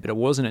meditate, but it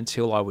wasn't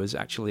until I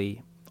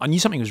knew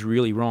something was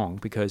really wrong,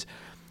 because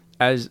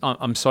as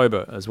I'm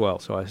sober as well,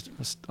 so I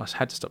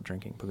had to stop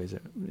drinking because,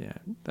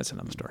 that's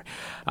another story.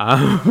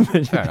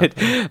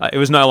 It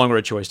was no longer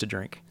a choice to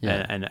drink,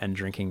 and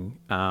drinking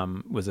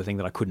was the thing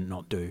that I couldn't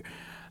not do.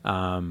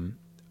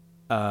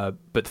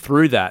 But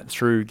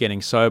through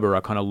getting sober,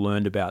 I kind of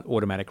learned about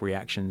automatic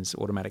reactions,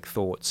 automatic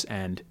thoughts,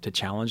 and to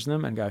challenge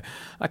them and go,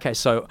 okay,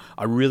 so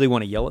I really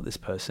want to yell at this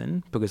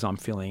person because I'm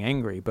feeling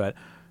angry, but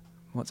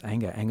what's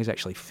anger? Anger is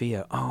actually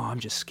fear. Oh,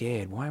 I'm just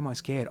scared. Why am I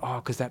scared? Oh,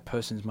 because that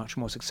person's much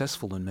more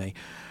successful than me.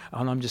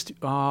 And I'm just,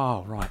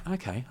 right.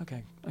 Okay.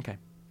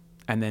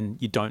 And then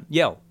you don't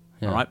yell,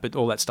 all right? But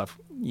all that stuff,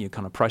 you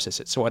kind of process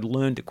it. So I'd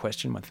learned to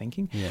question my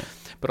thinking. Yeah.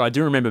 But I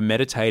do remember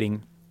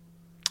meditating,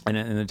 and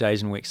in the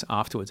days and weeks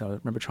afterwards, I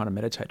remember trying to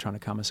meditate, trying to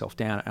calm myself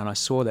down. And I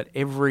saw that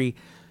every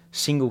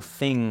single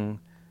thing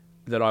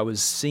that I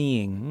was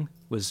seeing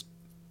was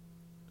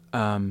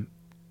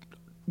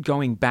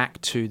going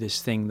back to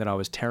this thing that I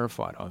was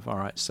terrified of. All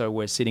right, so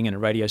we're sitting in a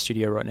radio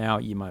studio right now.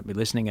 You might be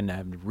listening and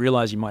have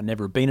realized you might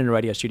never have been in a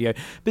radio studio,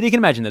 but you can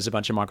imagine there's a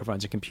bunch of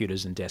microphones and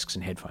computers and desks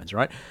and headphones,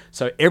 right?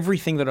 So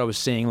everything that I was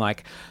seeing,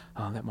 like,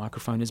 that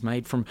microphone is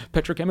made from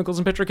petrochemicals,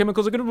 and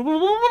petrochemicals are going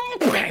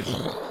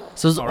to...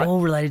 So it's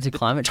all related to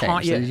climate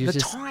change. The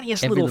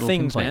tiniest little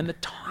things, man. The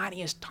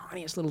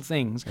tiniest little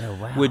things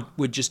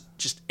would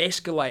just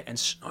escalate and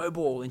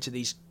snowball into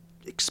these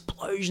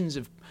explosions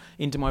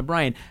into my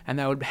brain, and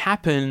they would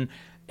happen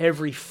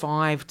every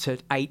 5 to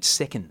 8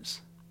 seconds.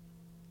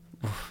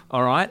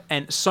 All right,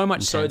 and so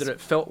much so that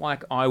it felt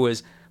like I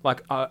was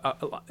like,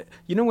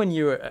 when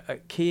you were a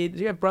kid, do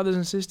you have brothers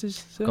and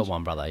sisters? Serge? Got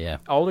one brother, yeah.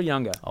 Older,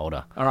 younger?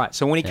 Older. All right,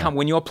 so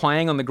when you're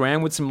playing on the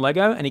ground with some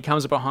Lego and he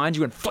comes up behind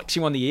you and flicks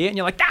you on the ear and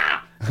you're like,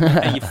 ah,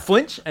 and you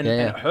flinch and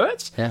it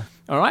hurts. Yeah.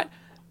 All right.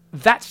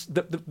 That's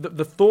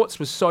the thoughts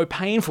were so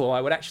painful, I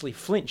would actually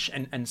flinch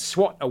and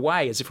swat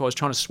away as if I was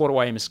trying to swat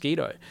away a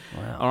mosquito.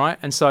 Wow. All right.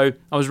 And so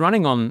I was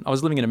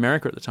living in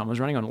America at the time. I was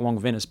running along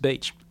Venice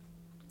Beach.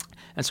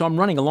 And so I'm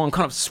running along,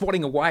 kind of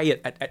swatting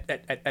away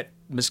at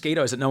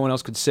mosquitoes that no one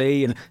else could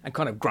see, and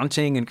kind of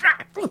grunting, and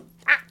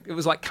it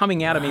was like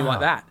coming out of me like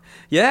that.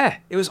 Yeah,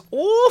 it was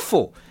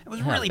awful. It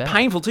was really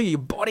painful too. Your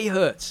body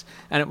hurts.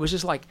 And it was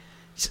just like,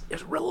 it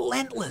was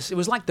relentless. It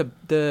was like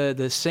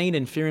the scene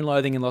in Fear and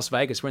Loathing in Las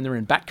Vegas when they're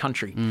in bat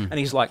country and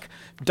he's like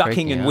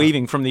ducking and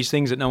weaving from these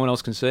things that no one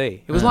else can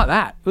see. It was like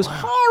that. It was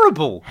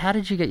horrible. How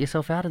did you get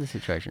yourself out of the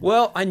situation?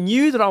 Well, I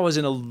knew that I was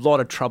in a lot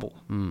of trouble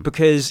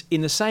because in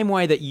the same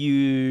way that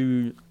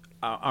you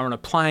are on a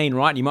plane,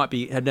 right? You might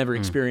have never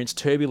experienced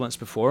turbulence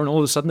before, and all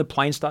of a sudden the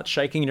plane starts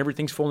shaking and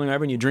everything's falling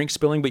over and your drink's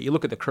spilling, but you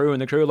look at the crew and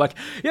the crew are like,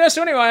 yeah,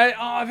 so anyway,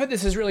 I've heard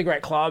this is a really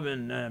great club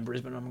in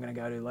Brisbane I'm going to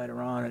go to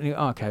later on. And you go,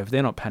 okay, if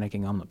they're not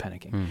panicking, I'm not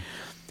panicking.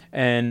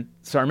 And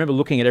so I remember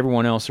looking at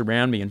everyone else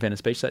around me in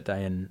Venice Beach that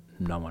day, and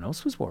no one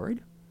else was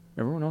worried.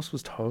 Everyone else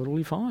was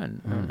totally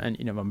fine. And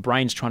my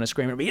brain's trying to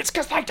scream at me, it's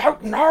because they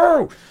don't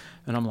know.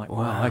 And I'm like,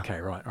 wow,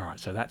 okay, right, all right,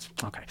 so that's,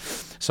 okay.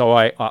 So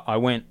I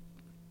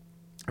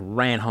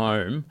ran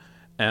home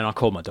and I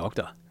called my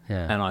doctor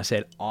and I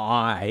said,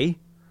 I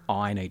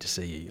need to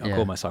see you. I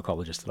called my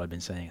psychologist that I'd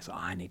been seeing. So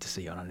I need to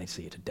see you, and I need to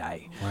see you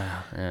today.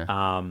 Wow.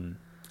 Yeah.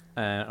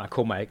 And I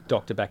called my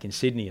doctor back in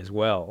Sydney as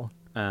well,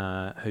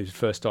 who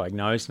first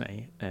diagnosed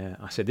me.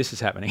 I said, this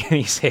is happening.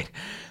 And he said,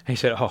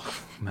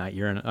 oh, mate,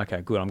 you're in,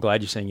 okay, good. I'm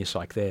glad you're seeing your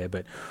psych there.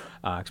 But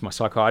because my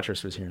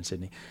psychiatrist was here in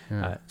Sydney.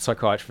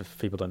 Psychiatrist, for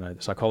people who don't know,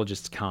 the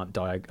psychologists can't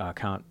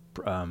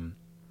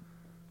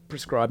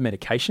prescribe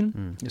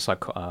medication.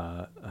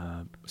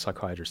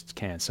 Psychiatrists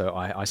can. So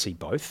I see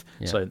both.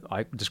 So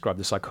I describe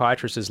the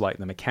psychiatrist as like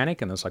the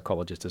mechanic and the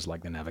psychologist as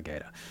like the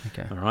navigator.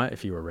 Okay. All right.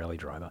 If you were a rally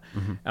driver.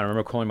 And I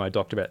remember calling my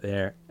doctor back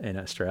there in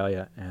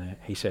Australia, and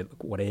he said,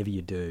 look, whatever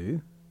you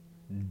do,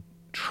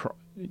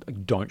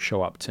 don't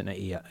show up to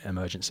an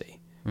emergency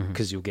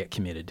because you'll get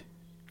committed.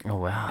 Oh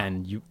wow.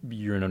 And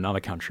you're in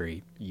another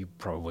country, you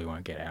probably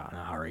won't get out in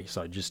a hurry.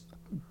 So just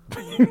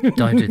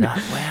Don't do that.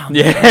 Wow.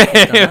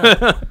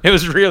 Yeah. It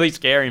was really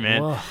scary,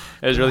 man. Whoa.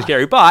 It was really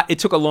scary. But it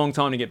took a long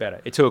time to get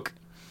better. It took,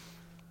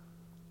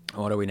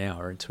 what are we now?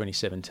 We're in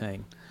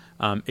 2017.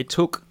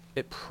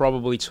 It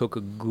probably took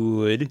a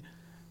good,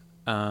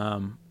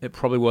 it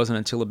probably wasn't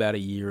until about a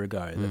year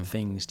ago that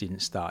things didn't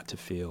start to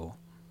feel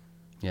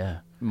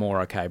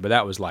more okay. But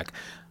that was like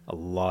a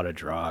lot of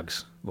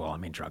drugs. Well, I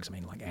mean drugs, I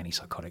mean like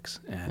antipsychotics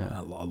and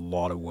a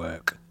lot of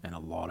work and a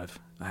lot of,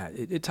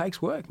 it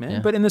takes work, man. Yeah.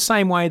 But in the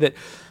same way that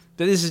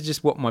this is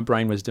just what my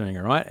brain was doing,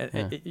 all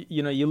right?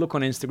 You know, you look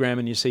on Instagram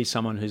and you see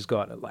someone who's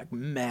got like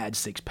mad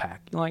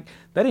six-pack. Like,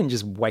 they didn't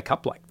just wake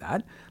up like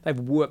that. They've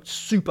worked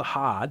super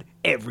hard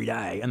every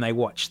day, and they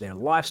watch their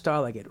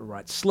lifestyle, they get the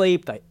right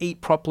sleep, they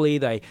eat properly,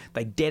 they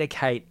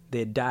dedicate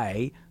their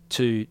day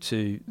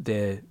to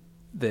their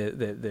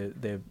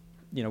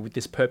you know, with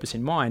this purpose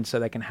in mind, so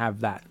they can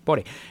have that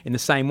body. In the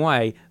same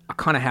way, I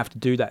kind of have to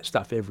do that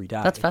stuff every day.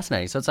 That's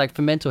fascinating. So it's like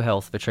for mental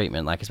health, for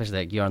treatment, like especially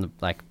like you're on the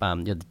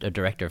you're a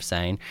director of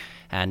SANE,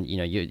 and you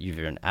know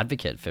you're an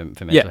advocate for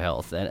mental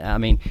health. And I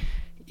mean,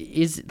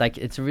 is like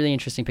it's a really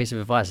interesting piece of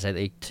advice to say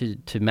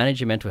that to manage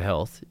your mental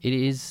health, it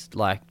is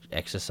like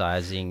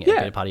exercising a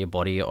bit of part of your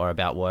body or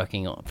about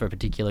working for a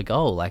particular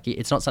goal. Like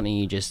it's not something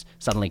you just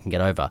suddenly can get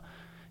over.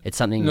 It's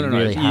something you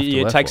really have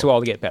to work It takes for. a while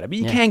to get better, but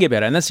you can get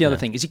better, and that's the other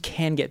thing is you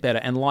can get better.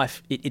 And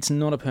life, it's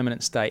not a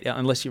permanent state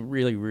unless you're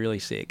really, really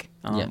sick,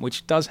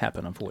 which does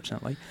happen,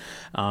 unfortunately.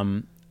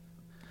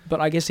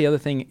 But I guess the other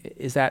thing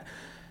is that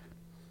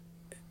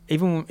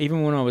even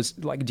when I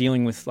was like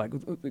dealing with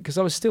because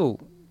I was still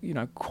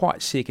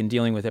quite sick and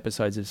dealing with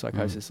episodes of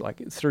psychosis,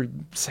 like through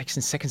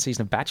second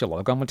season of Bachelor,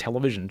 like I'm on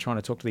television trying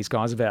to talk to these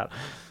guys about,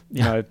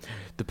 the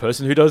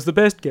person who does the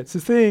best gets the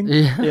thing,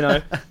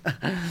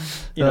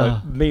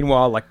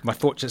 meanwhile, like my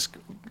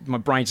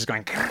brain's just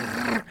going,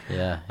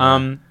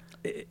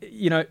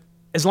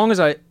 as long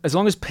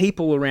as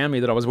people around me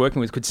that I was working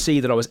with could see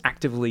that I was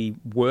actively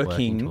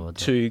working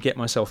to get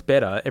myself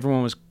better,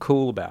 everyone was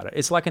cool about it.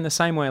 It's like in the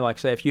same way, like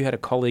say if you had a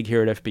colleague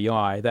here at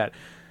FBI that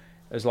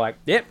was like,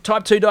 yep,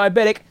 type 2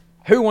 diabetic,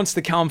 who wants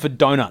to come for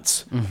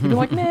donuts? You'd be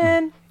like,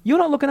 man, you're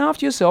not looking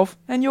after yourself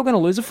and you're going to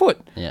lose a foot.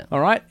 Yeah. All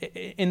right?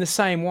 In the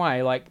same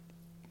way, like,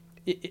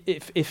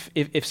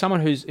 if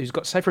someone who's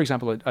got, say, for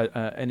example,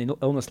 an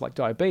illness like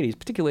diabetes,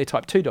 particularly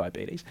type 2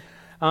 diabetes,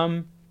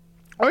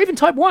 or even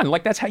type 1,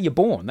 like that's how you're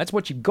born. That's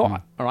what you've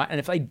got, all right? And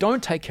if they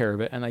don't take care of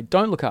it and they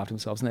don't look after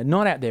themselves and they're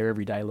not out there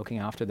every day looking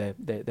after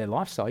their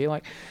lifestyle, you're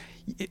like,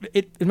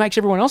 it makes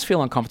everyone else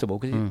feel uncomfortable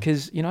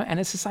because and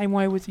it's the same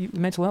way with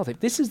mental health. If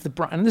this is the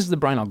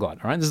brain I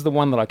got, all right? This is the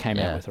one that I came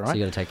out with, all right? So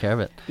you got to take care of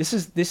it. This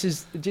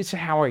is just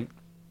how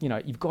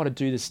you've got to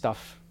do this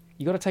stuff.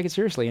 You got to take it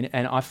seriously,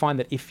 and I find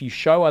that if you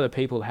show other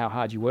people how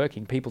hard you're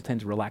working, people tend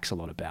to relax a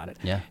lot about it.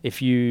 Yeah.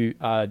 If you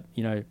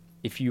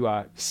if you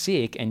are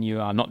sick and you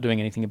are not doing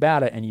anything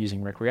about it and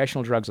using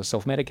recreational drugs or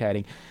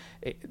self-medicating,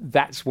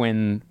 that's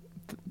when.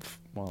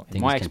 Well,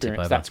 in my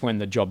experience, that's when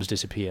the jobs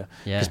disappear.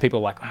 Because people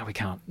are like, oh, we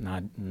can't.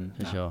 No,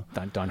 sure.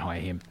 Don't hire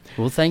him.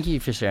 Well, thank you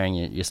for sharing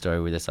your story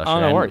with us, Osher.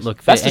 Oh, no worries.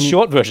 Look, that's the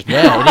short version.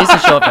 Yeah, it is a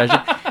short version.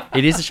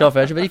 It is a short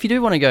version. But if you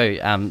do want to go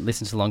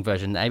listen to the long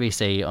version,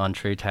 ABC on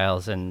True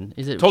Tales and...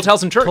 is it Tall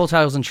Tales and True. Tall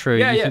Tales and True.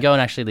 You can go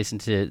and actually listen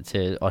to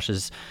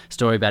Osher's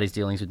story about his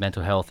dealings with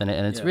mental health. And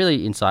it's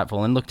really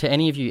insightful. And look, to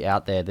any of you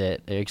out there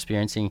that are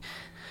experiencing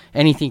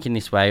anything in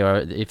this way, or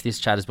if this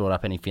chat has brought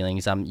up any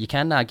feelings, you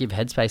can give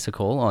Headspace a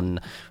call on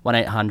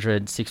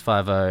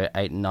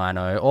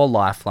 1-800-650-890 or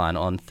Lifeline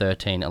on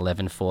 13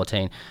 11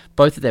 14.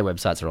 Both of their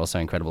websites are also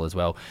incredible as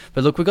well.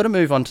 But look, we've got to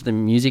move on to the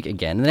music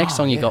again. The next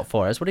song you got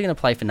for us, what are you going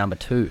to play for number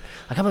 2?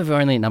 I can't believe we're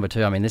only at number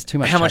 2. I mean, there's too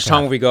much. How much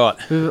time have we got?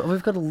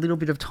 We've got a little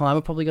bit of time.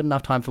 We've probably got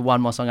enough time for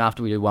one more song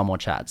after we do one more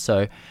chat.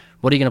 So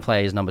what are you going to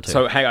play as number 2?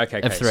 So, hey,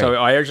 okay. So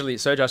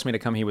Serge asked me to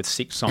come here with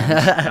 6 songs,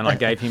 and I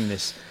gave him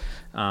this...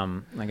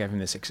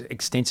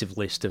 extensive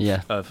list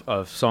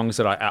of songs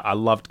that I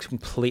loved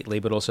completely,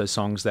 but also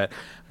songs that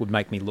would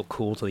make me look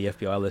cool to the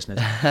FBI listeners.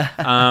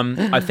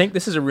 I think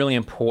this is a really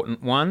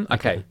important one.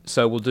 Okay,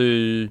 so we'll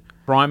do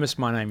Primus,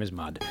 My Name is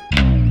Mud.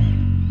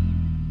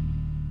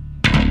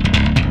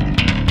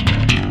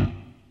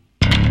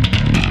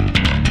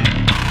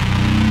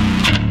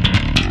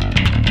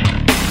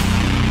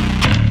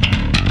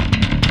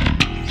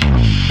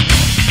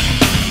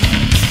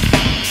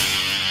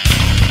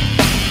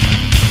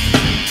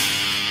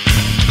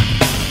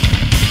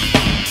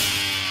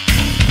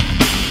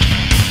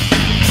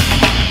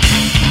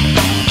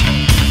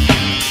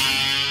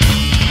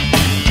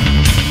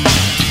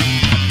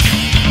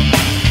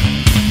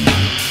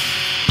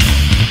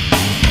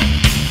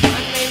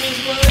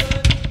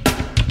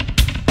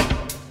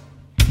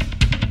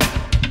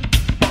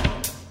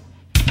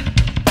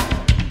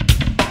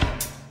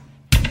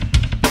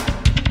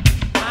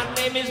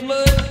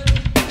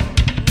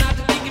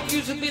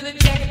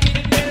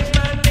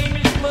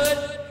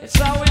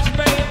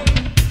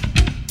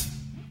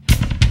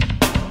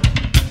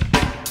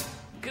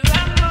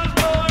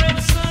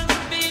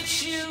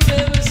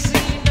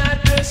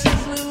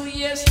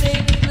 Yes,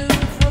 navy blue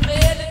from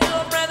head to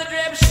toe, brother,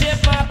 grab a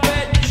chef, I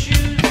bet.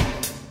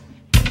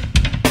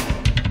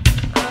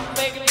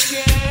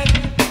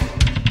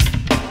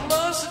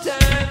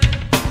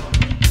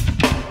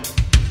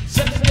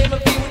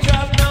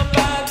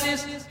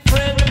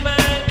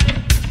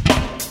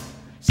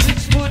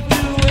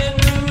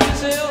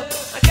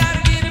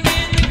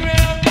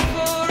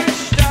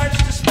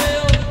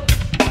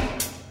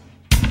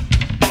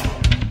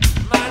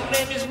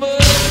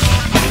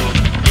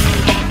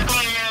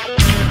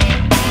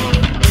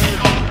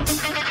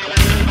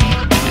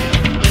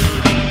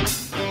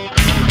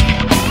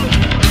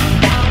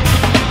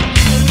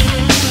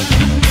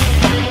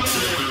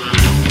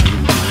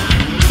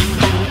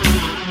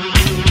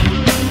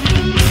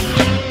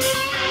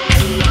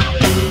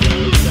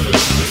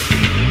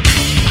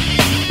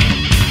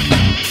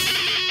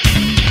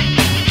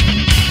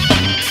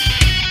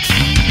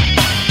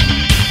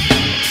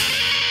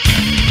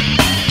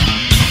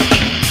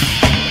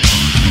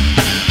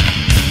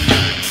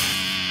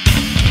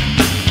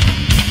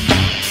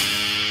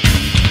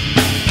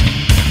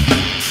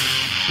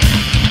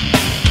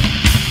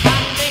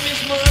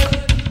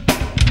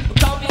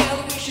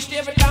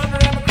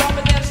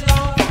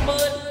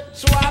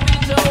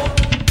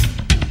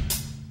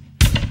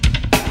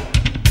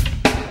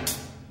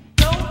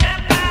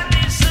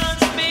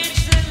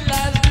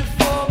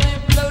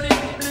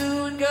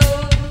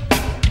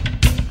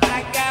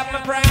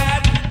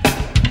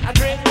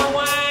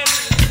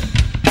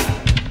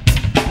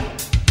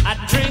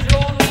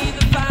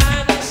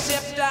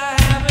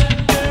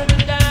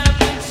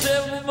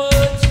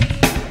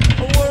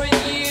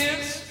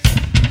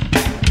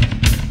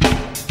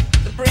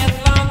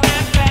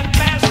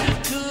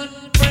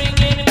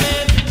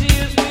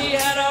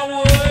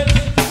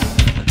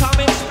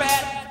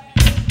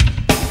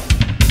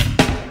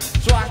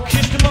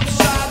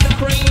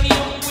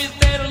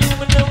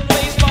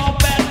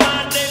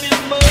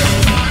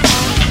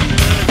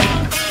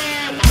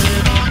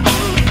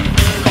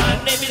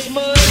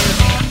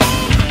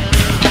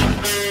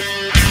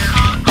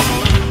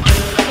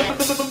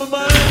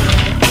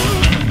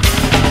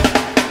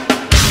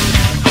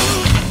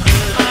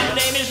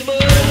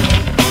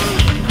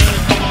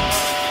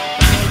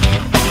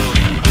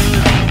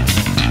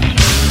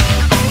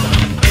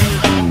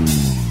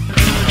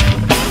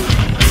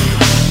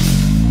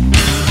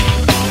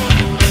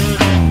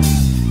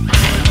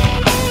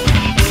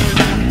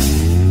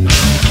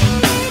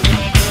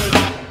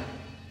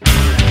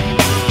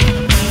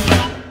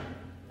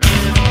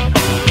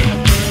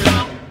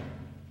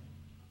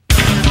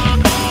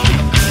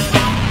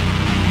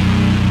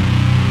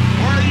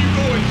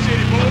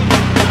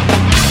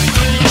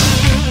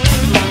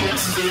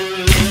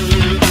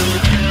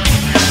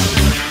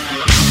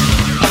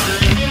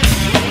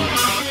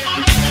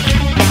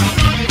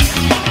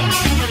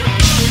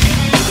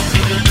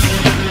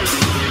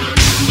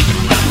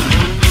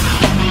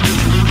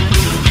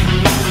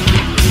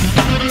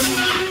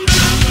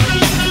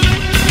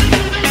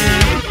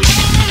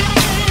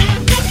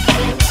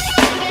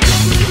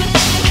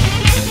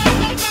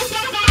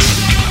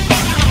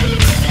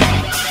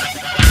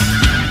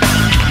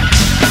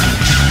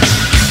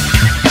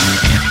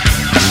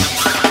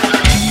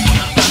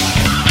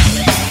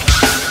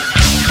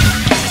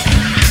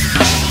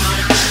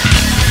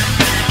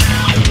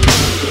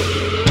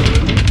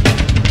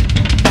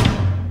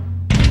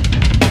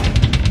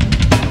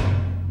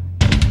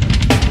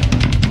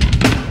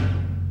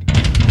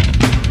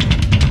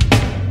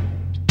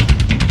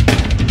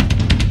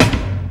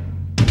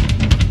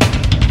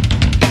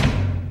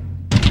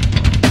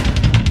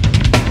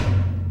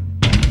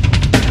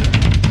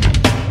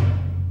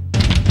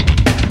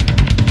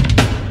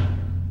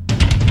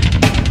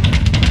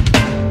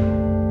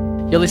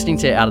 You're listening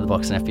to Out of the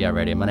Box on FBI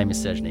Radio. My name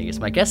is Serge Negus.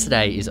 My guest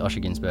today is Osher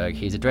Günsberg.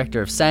 He's a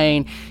director of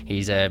Sane.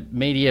 He's a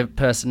media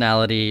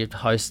personality,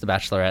 hosts The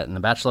Bachelorette and The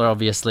Bachelor,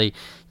 obviously.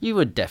 You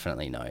would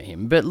definitely know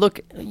him. But look,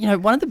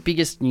 one of the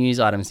biggest news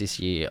items this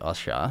year,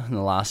 Osher, in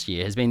the last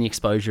year, has been the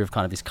exposure of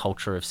kind of this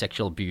culture of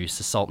sexual abuse,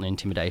 assault and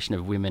intimidation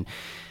of women,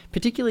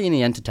 particularly in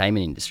the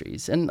entertainment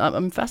industries. And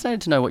I'm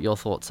fascinated to know what your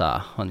thoughts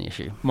are on the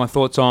issue. My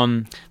thoughts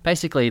on...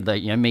 Basically,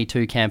 the Me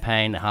Too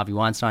campaign, the Harvey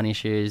Weinstein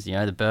issues,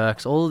 the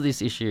Burks, all of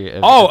this issue.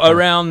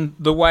 Around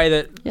the way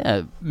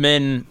that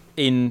men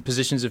in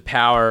positions of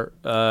power...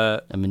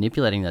 are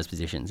manipulating those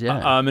positions,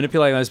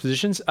 manipulating those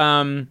positions.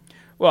 Well,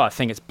 I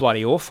think it's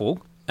bloody awful.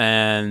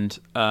 And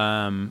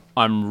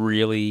I'm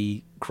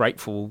really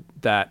grateful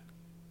that...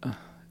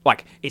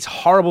 it's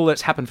horrible that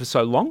it's happened for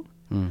so long.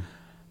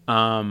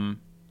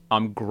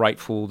 I'm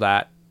grateful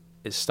that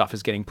this stuff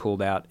is getting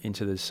pulled out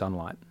into the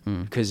sunlight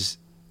because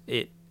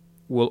it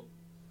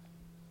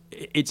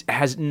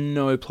has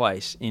no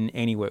place in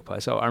any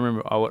workplace. So I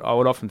remember I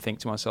would often think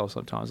to myself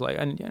sometimes, I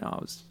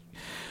was,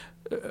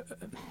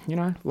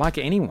 like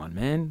anyone,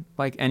 man.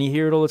 And you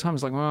hear it all the time.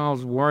 It's like, well, I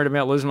was worried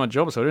about losing my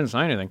job, so I didn't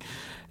say anything.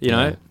 You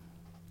know.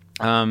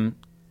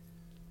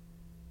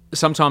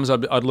 Sometimes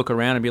I'd look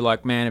around and be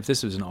like, man, if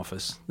this was an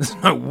office, there's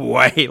no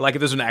way. If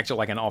this was an actual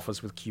an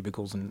office with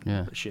cubicles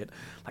and shit,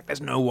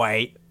 there's no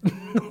way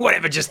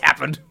whatever just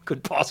happened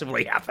could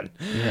possibly happen.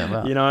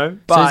 Yeah, wow.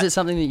 But so is it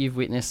something that you've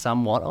witnessed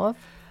somewhat of?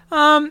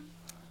 I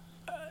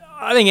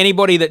think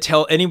anybody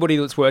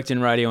that's worked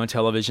in radio and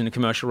television,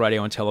 commercial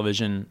radio and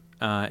television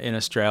in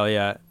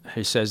Australia,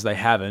 who says they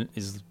haven't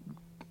is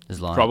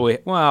lying.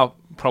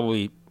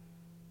 Probably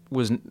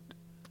wasn't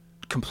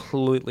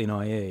completely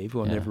naive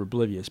or never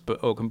oblivious,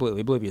 or completely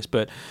oblivious.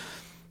 But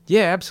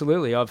yeah,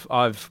 absolutely.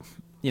 I've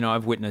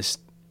witnessed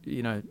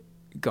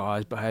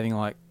guys behaving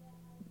like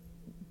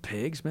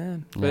pigs,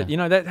 man. But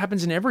that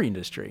happens in every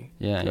industry.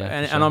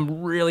 And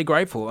I'm really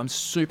grateful. I'm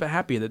super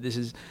happy that this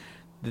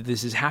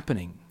is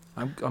happening.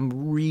 I'm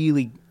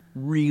really,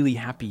 really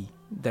happy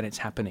that it's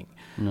happening.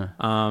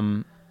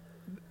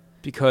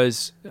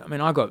 Because I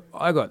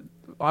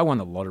won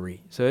the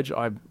lottery, Serge.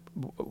 I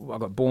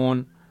got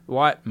born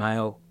white,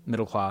 male,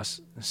 middle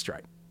class,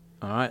 straight.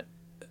 All right,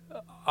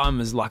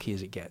 I'm as lucky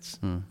as it gets.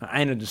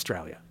 I ain't in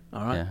Australia.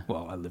 All right.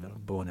 Well, I'm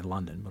born in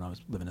London, but I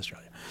live in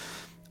Australia.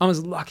 I'm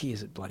as lucky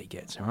as it bloody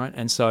gets. All right.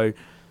 And so,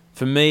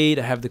 for me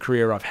to have the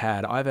career I've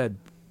had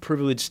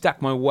privilege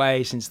stuck my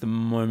way since the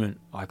moment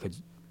I could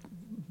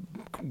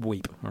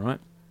weep. All right.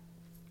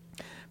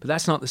 But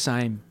that's not the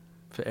same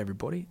for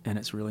everybody, and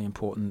it's really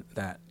important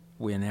that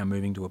we're now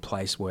moving to a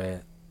place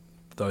where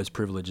those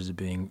privileges are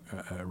being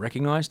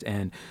recognised,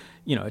 and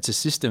it's a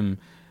system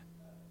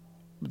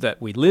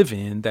that we live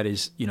in that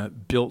is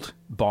built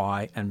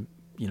by and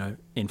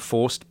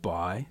enforced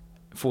by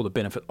for the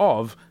benefit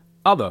of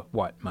other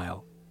white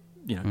male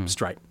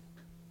straight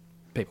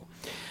people.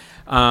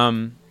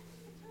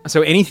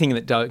 So anything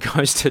that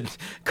goes to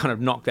kind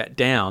of knock that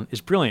down is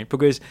brilliant,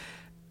 because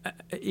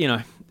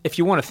if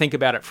you want to think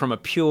about it from a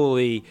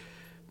purely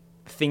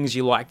things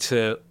you like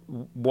to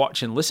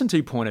watch and listen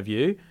to point of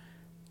view,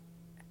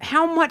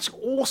 how much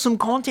awesome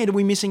content are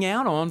we missing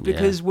out on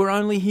because we're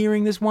only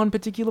hearing this one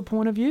particular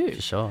point of view?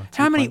 For sure.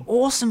 How many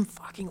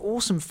fucking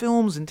awesome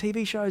films and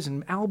TV shows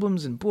and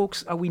albums and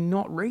books are we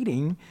not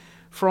reading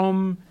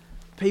from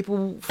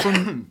people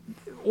from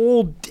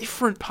all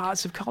different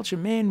parts of culture,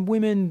 men,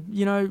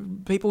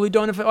 women, people who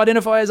don't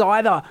identify as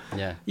either.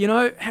 Yeah.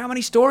 How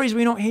many stories are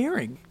we not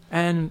hearing?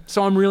 And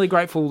so I'm really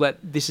grateful that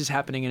this is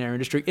happening in our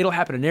industry. It'll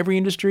happen in every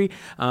industry.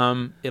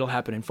 It'll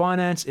happen in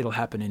finance. It'll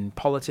happen in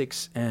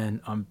politics.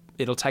 And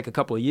it'll take a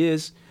couple of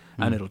years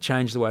and it'll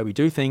change the way we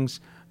do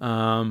things. But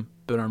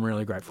I'm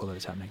really grateful that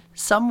it's happening.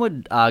 Some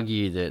would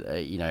argue that,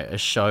 a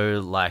show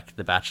like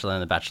The Bachelor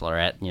and The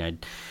Bachelorette,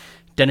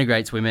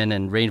 denigrates women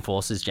and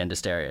reinforces gender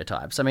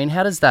stereotypes. I mean,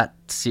 how does that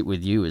sit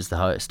with you as the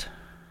host?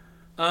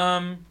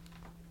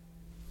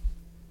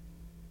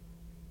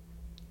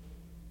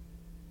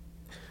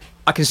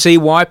 I can see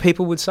why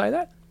people would say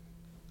that.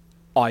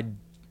 I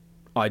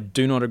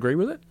do not agree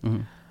with it.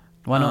 Mm-hmm.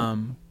 Why not?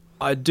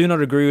 I do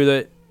not agree with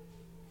it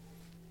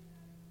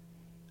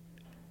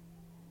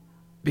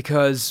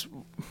because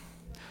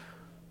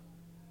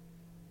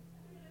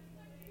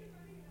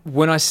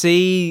when I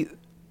see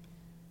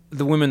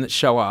the women that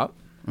show up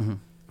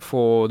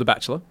for The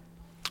Bachelor,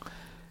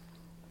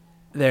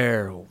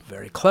 they're all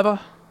very clever.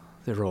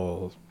 They're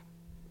all,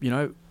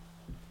 the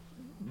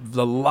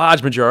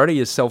large majority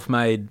is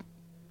self-made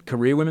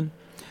career women.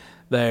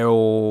 They're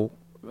all,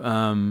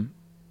 are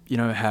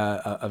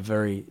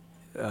very,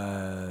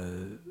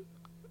 very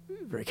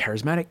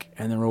charismatic,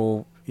 and they're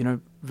all,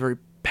 very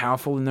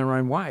powerful in their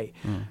own way.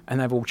 And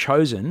they've all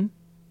chosen,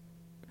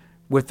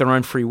 with their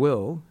own free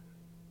will,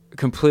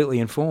 completely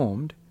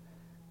informed,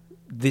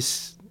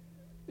 this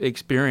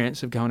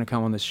experience of going to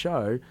come on this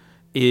show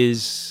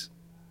is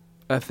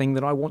a thing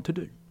that I want to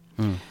do.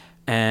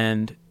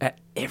 And at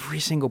every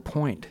single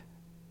point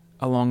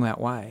along that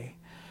way,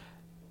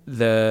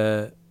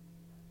 the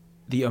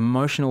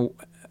emotional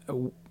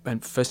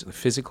firstly,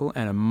 physical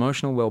and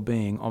emotional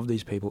well-being of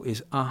these people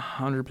is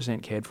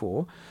 100% cared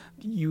for.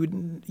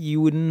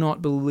 You would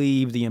not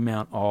believe the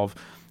amount of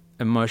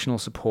emotional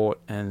support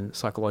and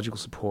psychological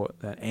support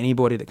that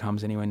anybody that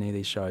comes anywhere near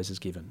these shows is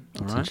given.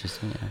 That's all right?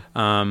 interesting.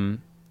 Yeah.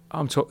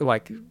 I'm talking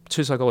like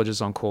 2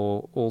 psychologists on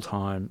call all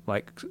time,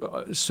 like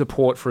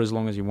support for as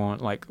long as you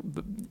want, like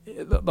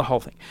the whole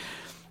thing.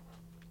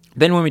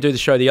 Then when we do the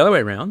show the other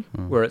way around,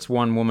 where it's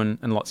one woman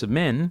and lots of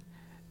men,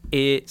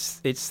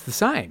 it's the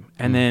same.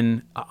 And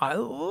then I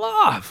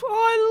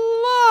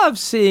love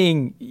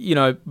seeing,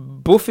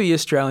 buffy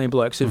Australian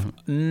blokes who've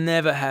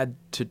never had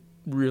to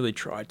really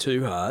try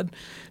too hard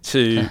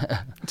to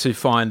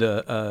find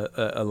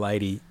a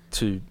lady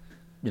to,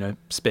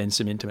 spend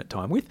some intimate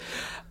time with.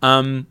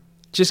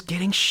 Just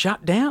getting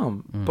shut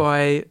down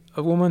by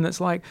a woman that's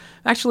like,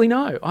 actually,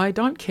 no, I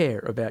don't care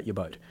about your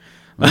boat.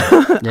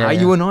 Are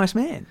you a nice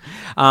man?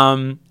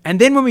 And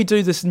then when we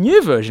do this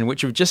new version,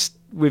 which we've just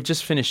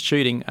finished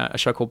shooting a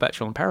show called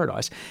Bachelor in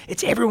Paradise,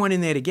 it's everyone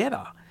in there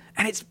together,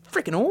 and it's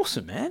freaking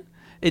awesome, man.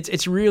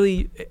 It's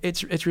really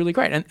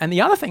great. And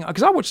the other thing,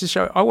 because I watch this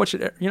show, I watch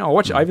it.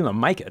 I even though I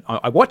make it,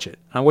 I watch it.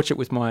 I watch it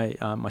with my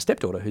my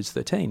stepdaughter who's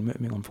 13,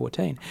 moving on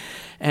 14,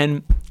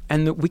 and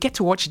we get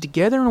to watch it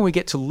together, and we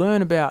get to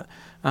learn about.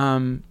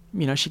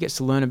 She gets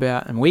to learn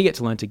about, and we get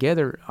to learn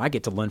together. I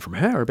get to learn from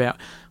her about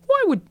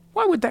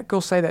why would that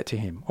girl say that to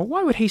him, or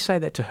why would he say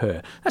that to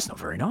her? That's not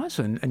very nice.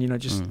 And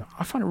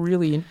I find it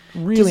really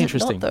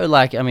interesting. Not,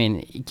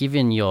 though,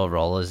 given your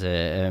role as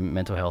a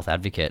mental health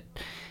advocate,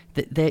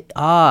 there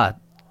are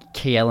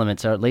key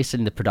elements, or at least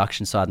in the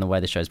production side and the way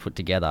the show's put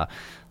together.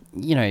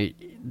 They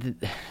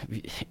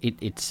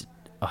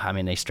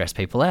stress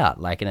people out,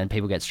 and then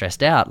people get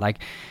stressed out.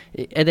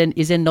 And then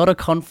is there not a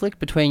conflict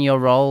between your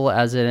role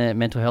as a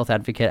mental health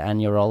advocate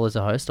and your role as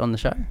a host on the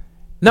show?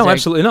 No,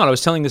 absolutely not. I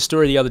was telling this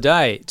story the other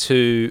day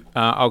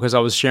because I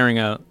was sharing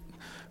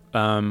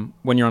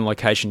when you're on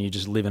location, you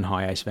just live in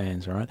high-ace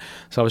vans, right?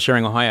 So I was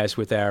sharing a high-ace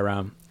with our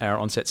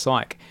on-set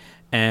psych,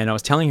 and I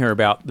was telling her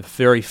about the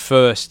very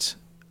first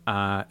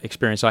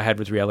experience I had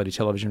with reality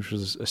television, which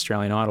was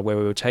Australian Idol, where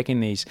we were taking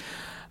these...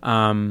 it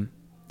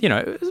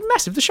was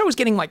massive. The show was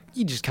getting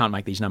you just can't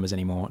make these numbers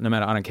anymore. No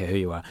matter, I don't care who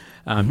you are.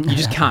 You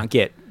just can't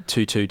get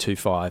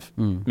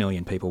 2.25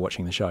 million people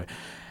watching the show.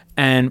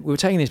 And we were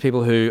taking these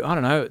people who, I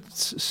don't know,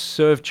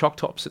 served choc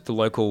tops at the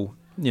local,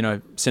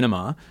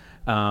 cinema,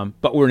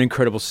 but were an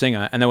incredible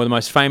singer. And they were the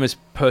most famous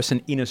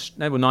person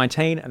they were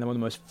 19, and they were the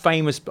most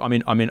famous. I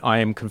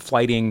am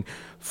conflating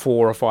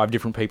 4 or 5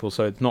 different people,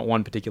 so it's not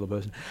one particular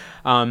person.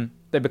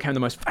 They became the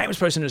most famous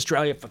person in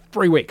Australia for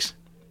 3 weeks,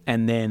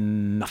 and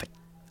then nothing.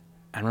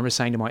 I remember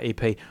saying to my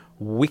EP,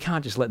 we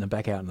can't just let them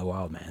back out in the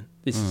wild, man.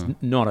 This is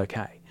not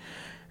okay.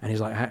 And he's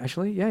like,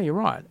 actually, yeah, you're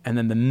right. And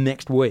then the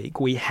next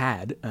week we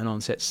had an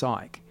on-set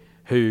psych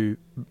who,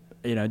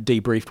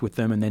 debriefed with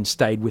them and then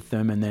stayed with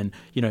them and then,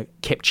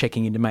 kept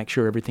checking in to make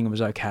sure everything was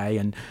okay.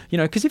 And,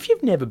 because if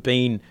you've never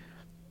been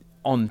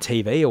on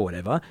TV or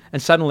whatever,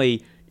 and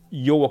suddenly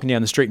you're walking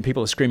down the street and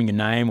people are screaming your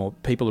name, or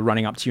people are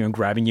running up to you and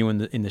grabbing you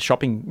in the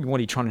shopping, what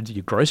are you trying to do,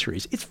 your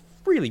groceries? It's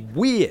really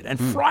weird and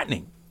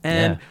frightening.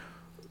 And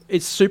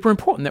it's super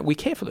important that we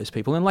care for those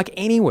people. And like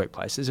any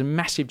workplace, there's a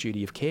massive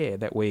duty of care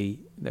that we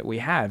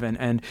have.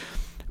 And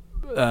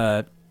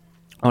on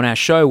our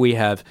show, we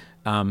have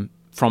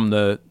from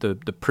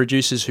the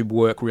producers who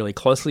work really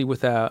closely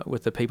with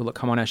the people that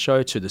come on our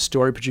show, to the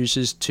story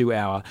producers, to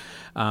our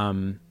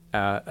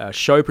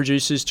show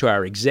producers, to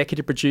our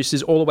executive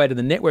producers, all the way to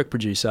the network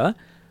producer,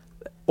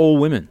 all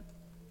women.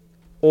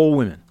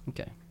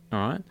 Okay.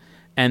 All right.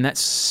 And that's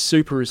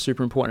super,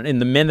 super important.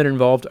 And the men that are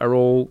involved are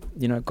all,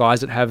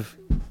 guys that have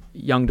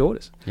young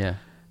daughters. Yeah.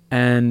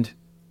 And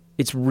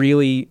it's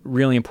really,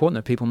 really important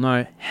that people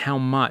know how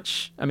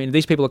much...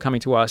 these people are coming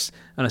to us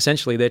and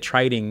essentially they're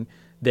trading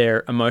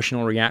their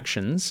emotional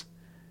reactions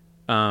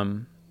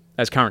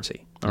as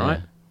currency, all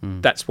right?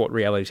 That's what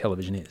reality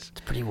television is.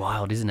 It's pretty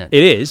wild, isn't it?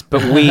 It is,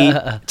 but we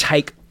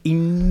take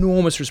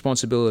enormous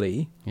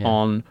responsibility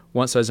on,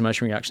 once those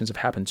emotional reactions have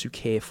happened, to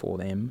care for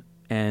them.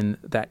 And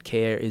that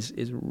care is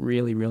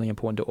really, really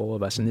important to all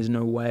of us. And there's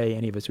no way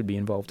any of us would be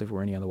involved if it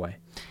were any other way.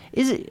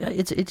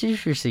 It's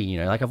interesting,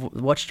 I've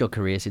watched your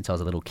career since I was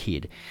a little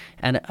kid.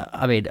 And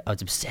I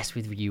was obsessed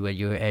with you when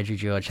you were Andrew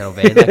George Channel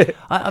Band.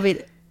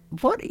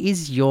 What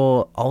is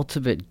your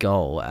ultimate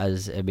goal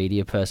as a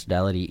media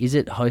personality? Is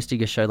it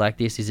hosting a show like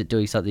this? Is it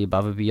doing something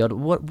above and beyond?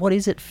 What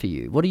is it for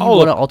you? What do you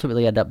want to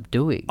ultimately end up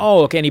doing?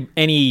 Oh, look,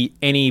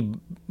 any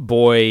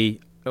boy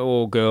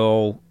or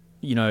girl,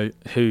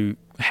 who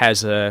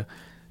has an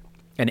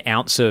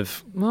ounce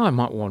of, I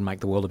might want to make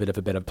the world a bit of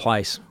a better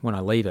place when I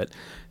leave it.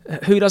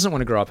 Who doesn't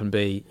want to grow up and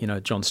be,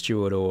 Jon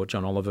Stewart or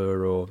John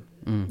Oliver or,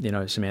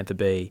 Samantha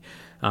Bee?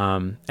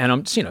 And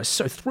I'm,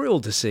 so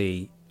thrilled to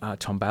see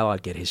Tom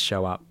Ballard get his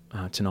show up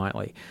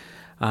tonightly.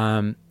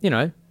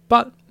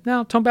 But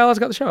now Tom Ballard's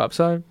got the show up,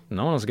 so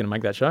no one else is going to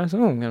make that show.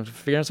 So I'm going to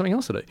figure out something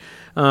else to do.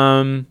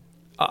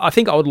 I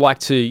think I would like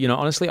to,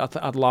 honestly,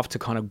 I'd love to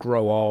kind of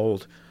grow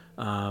old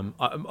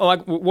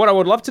Like what I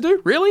would love to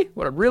do, really,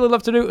 what I'd really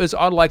love to do is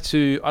I'd like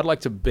to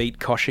beat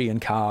Koshy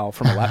and Carl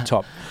from a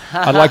laptop.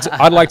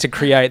 I'd like to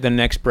create the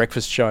next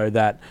breakfast show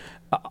that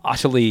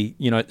utterly,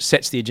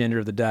 sets the agenda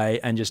of the day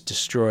and just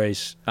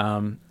destroys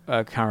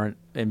current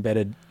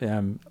embedded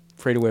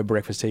free-to-air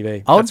breakfast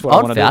TV. I'd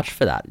vouch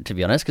for that, to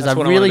be honest, because I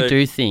really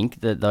do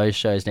think that those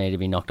shows need to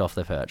be knocked off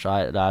the perch.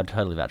 I'd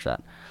totally vouch for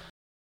that.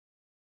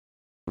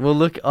 Well,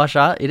 look,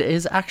 Osher, it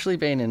has actually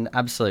been an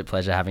absolute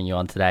pleasure having you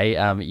on today.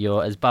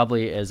 You're as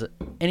bubbly as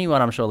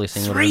anyone I'm sure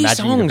listening would have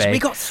imagined you to be. We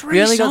got 3 songs.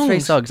 We only got 3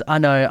 songs. I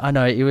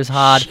know. It was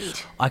hard.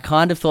 Shit. I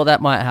kind of thought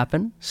that might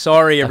happen.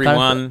 Sorry,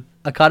 everyone.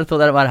 I kind of thought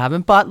that it might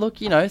happen, but look,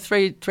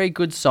 3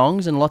 good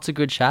songs and lots of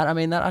good chat. I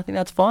mean, I think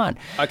that's fine.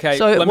 Okay.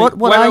 So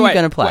what are you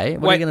going to play?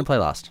 What are you going to play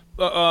last?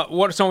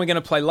 What song are we going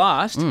to play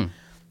last?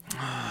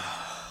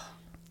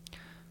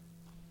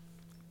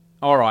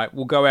 All right,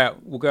 we'll go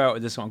out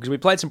with this song because we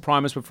played some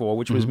Primus before,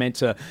 which was meant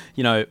to,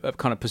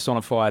 kind of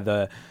personify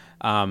the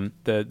I'm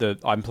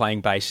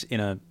playing bass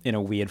in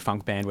a weird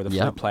funk band with a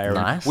flute player.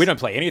 Nice. We don't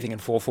play anything in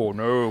 4/4.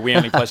 No, we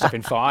only play stuff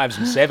in 5s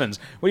and 7s.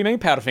 What do you mean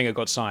Powderfinger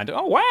got signed?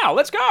 Oh wow,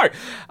 let's go.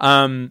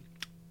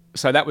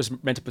 So that was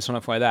meant to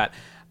personify that.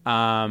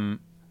 I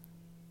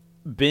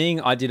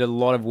did a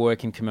lot of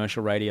work in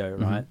commercial radio,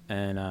 right?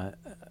 And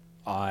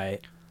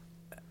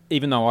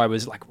even though I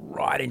was like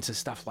right into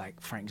stuff like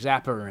Frank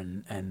Zappa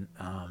and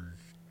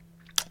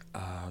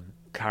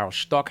Karl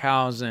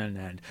Stockhausen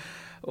and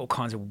all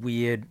kinds of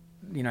weird,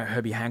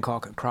 Herbie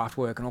Hancock and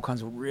Kraftwerk and all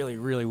kinds of really,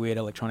 really weird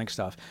electronic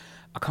stuff,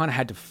 I kind of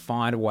had to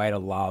find a way to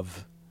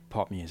love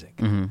pop music.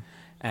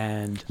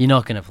 And you're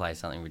not going to play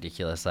something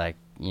ridiculous like,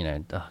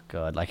 oh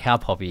God, like how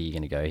poppy are you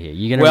going to go here?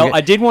 You're going to I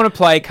did want to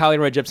play Carly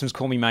Rae Jepsen's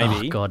 "Call Me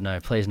Maybe." Oh God, no!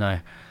 Please no,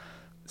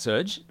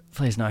 Serge.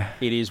 Please no.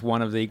 It is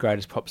one of the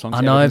greatest pop songs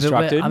ever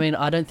constructed.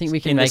 I don't think we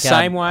can in make the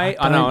same way.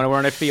 I know we're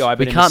on FBI,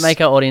 but we can't make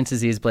our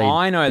audiences' ears bleed.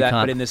 I know that,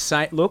 but in the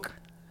same look,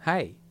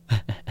 hey,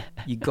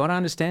 you got to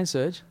understand,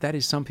 Serge. That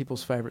is some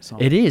people's favorite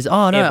song. It is.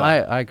 Oh no,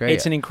 I agree.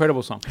 It's an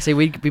incredible song. See,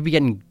 we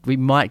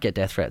might get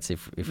death threats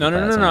if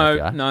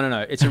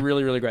No. It's a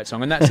really, really great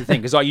song, and that's the thing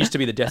because I used to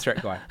be the death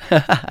threat guy.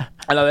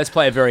 I know. Let's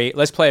play a very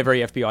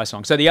FBI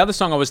song. So the other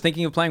song I was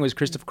thinking of playing was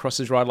Christopher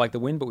Cross's "Ride Like the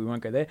Wind," but we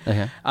won't go there.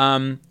 Okay.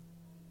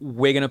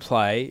 We're gonna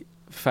play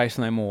Faith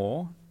No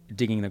More,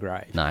 "Digging the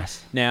Grave."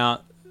 Nice.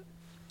 Now,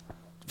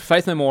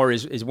 Faith No More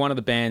is one of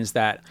the bands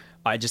that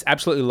I just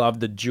absolutely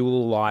love the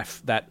dual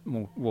life that,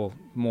 well,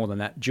 more than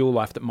that, dual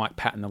life that Mike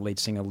Patton, the lead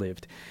singer,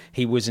 lived.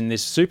 He was in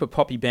this super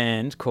poppy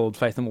band called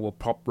Faith No More,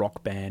 pop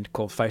rock band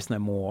called Faith No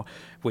More,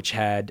 which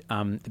had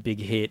the big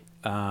hit,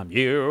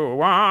 "You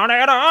Want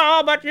It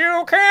All, But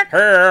You Can't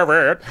Have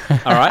It."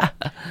 All right?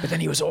 But then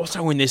he was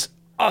also in this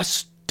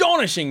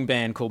astonishing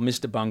band called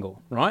Mr.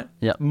 Bungle, right?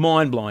 Yep.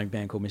 Mind-blowing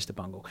band called Mr.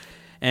 Bungle.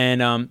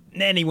 And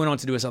then he went on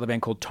to do this other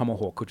band called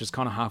Tomahawk, which was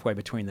kind of halfway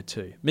between the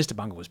two. Mr.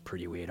 Bungle was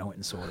pretty weird. I went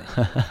and saw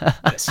them.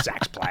 A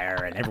sax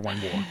player and everyone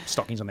wore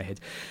stockings on their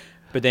heads.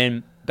 But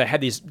then they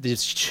had these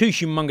 2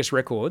 humongous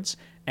records,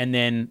 and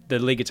then the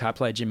lead guitar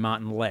player, Jim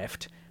Martin,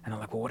 left. And I'm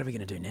like, well, what are we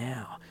going to do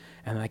now?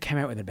 And they came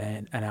out with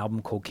an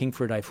album called King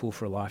for a Day, Fool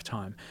for a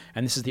Lifetime.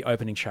 And this is the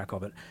opening track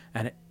of it.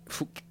 And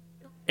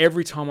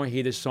every time I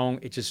hear this song,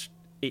 it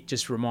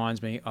just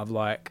reminds me of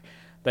like,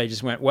 they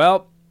just went,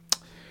 well,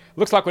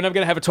 looks like we're never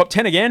going to have a top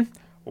 10 again.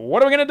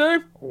 What are we going to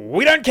do?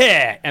 We don't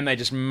care. And they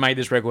just made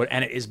this record,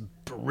 and it is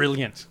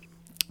brilliant.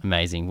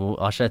 Amazing. Well,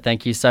 Osher,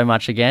 thank you so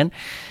much again.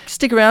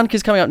 Stick around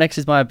because coming up next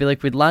is my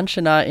Billick with lunch.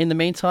 And in the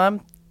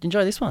meantime,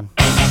 enjoy this one.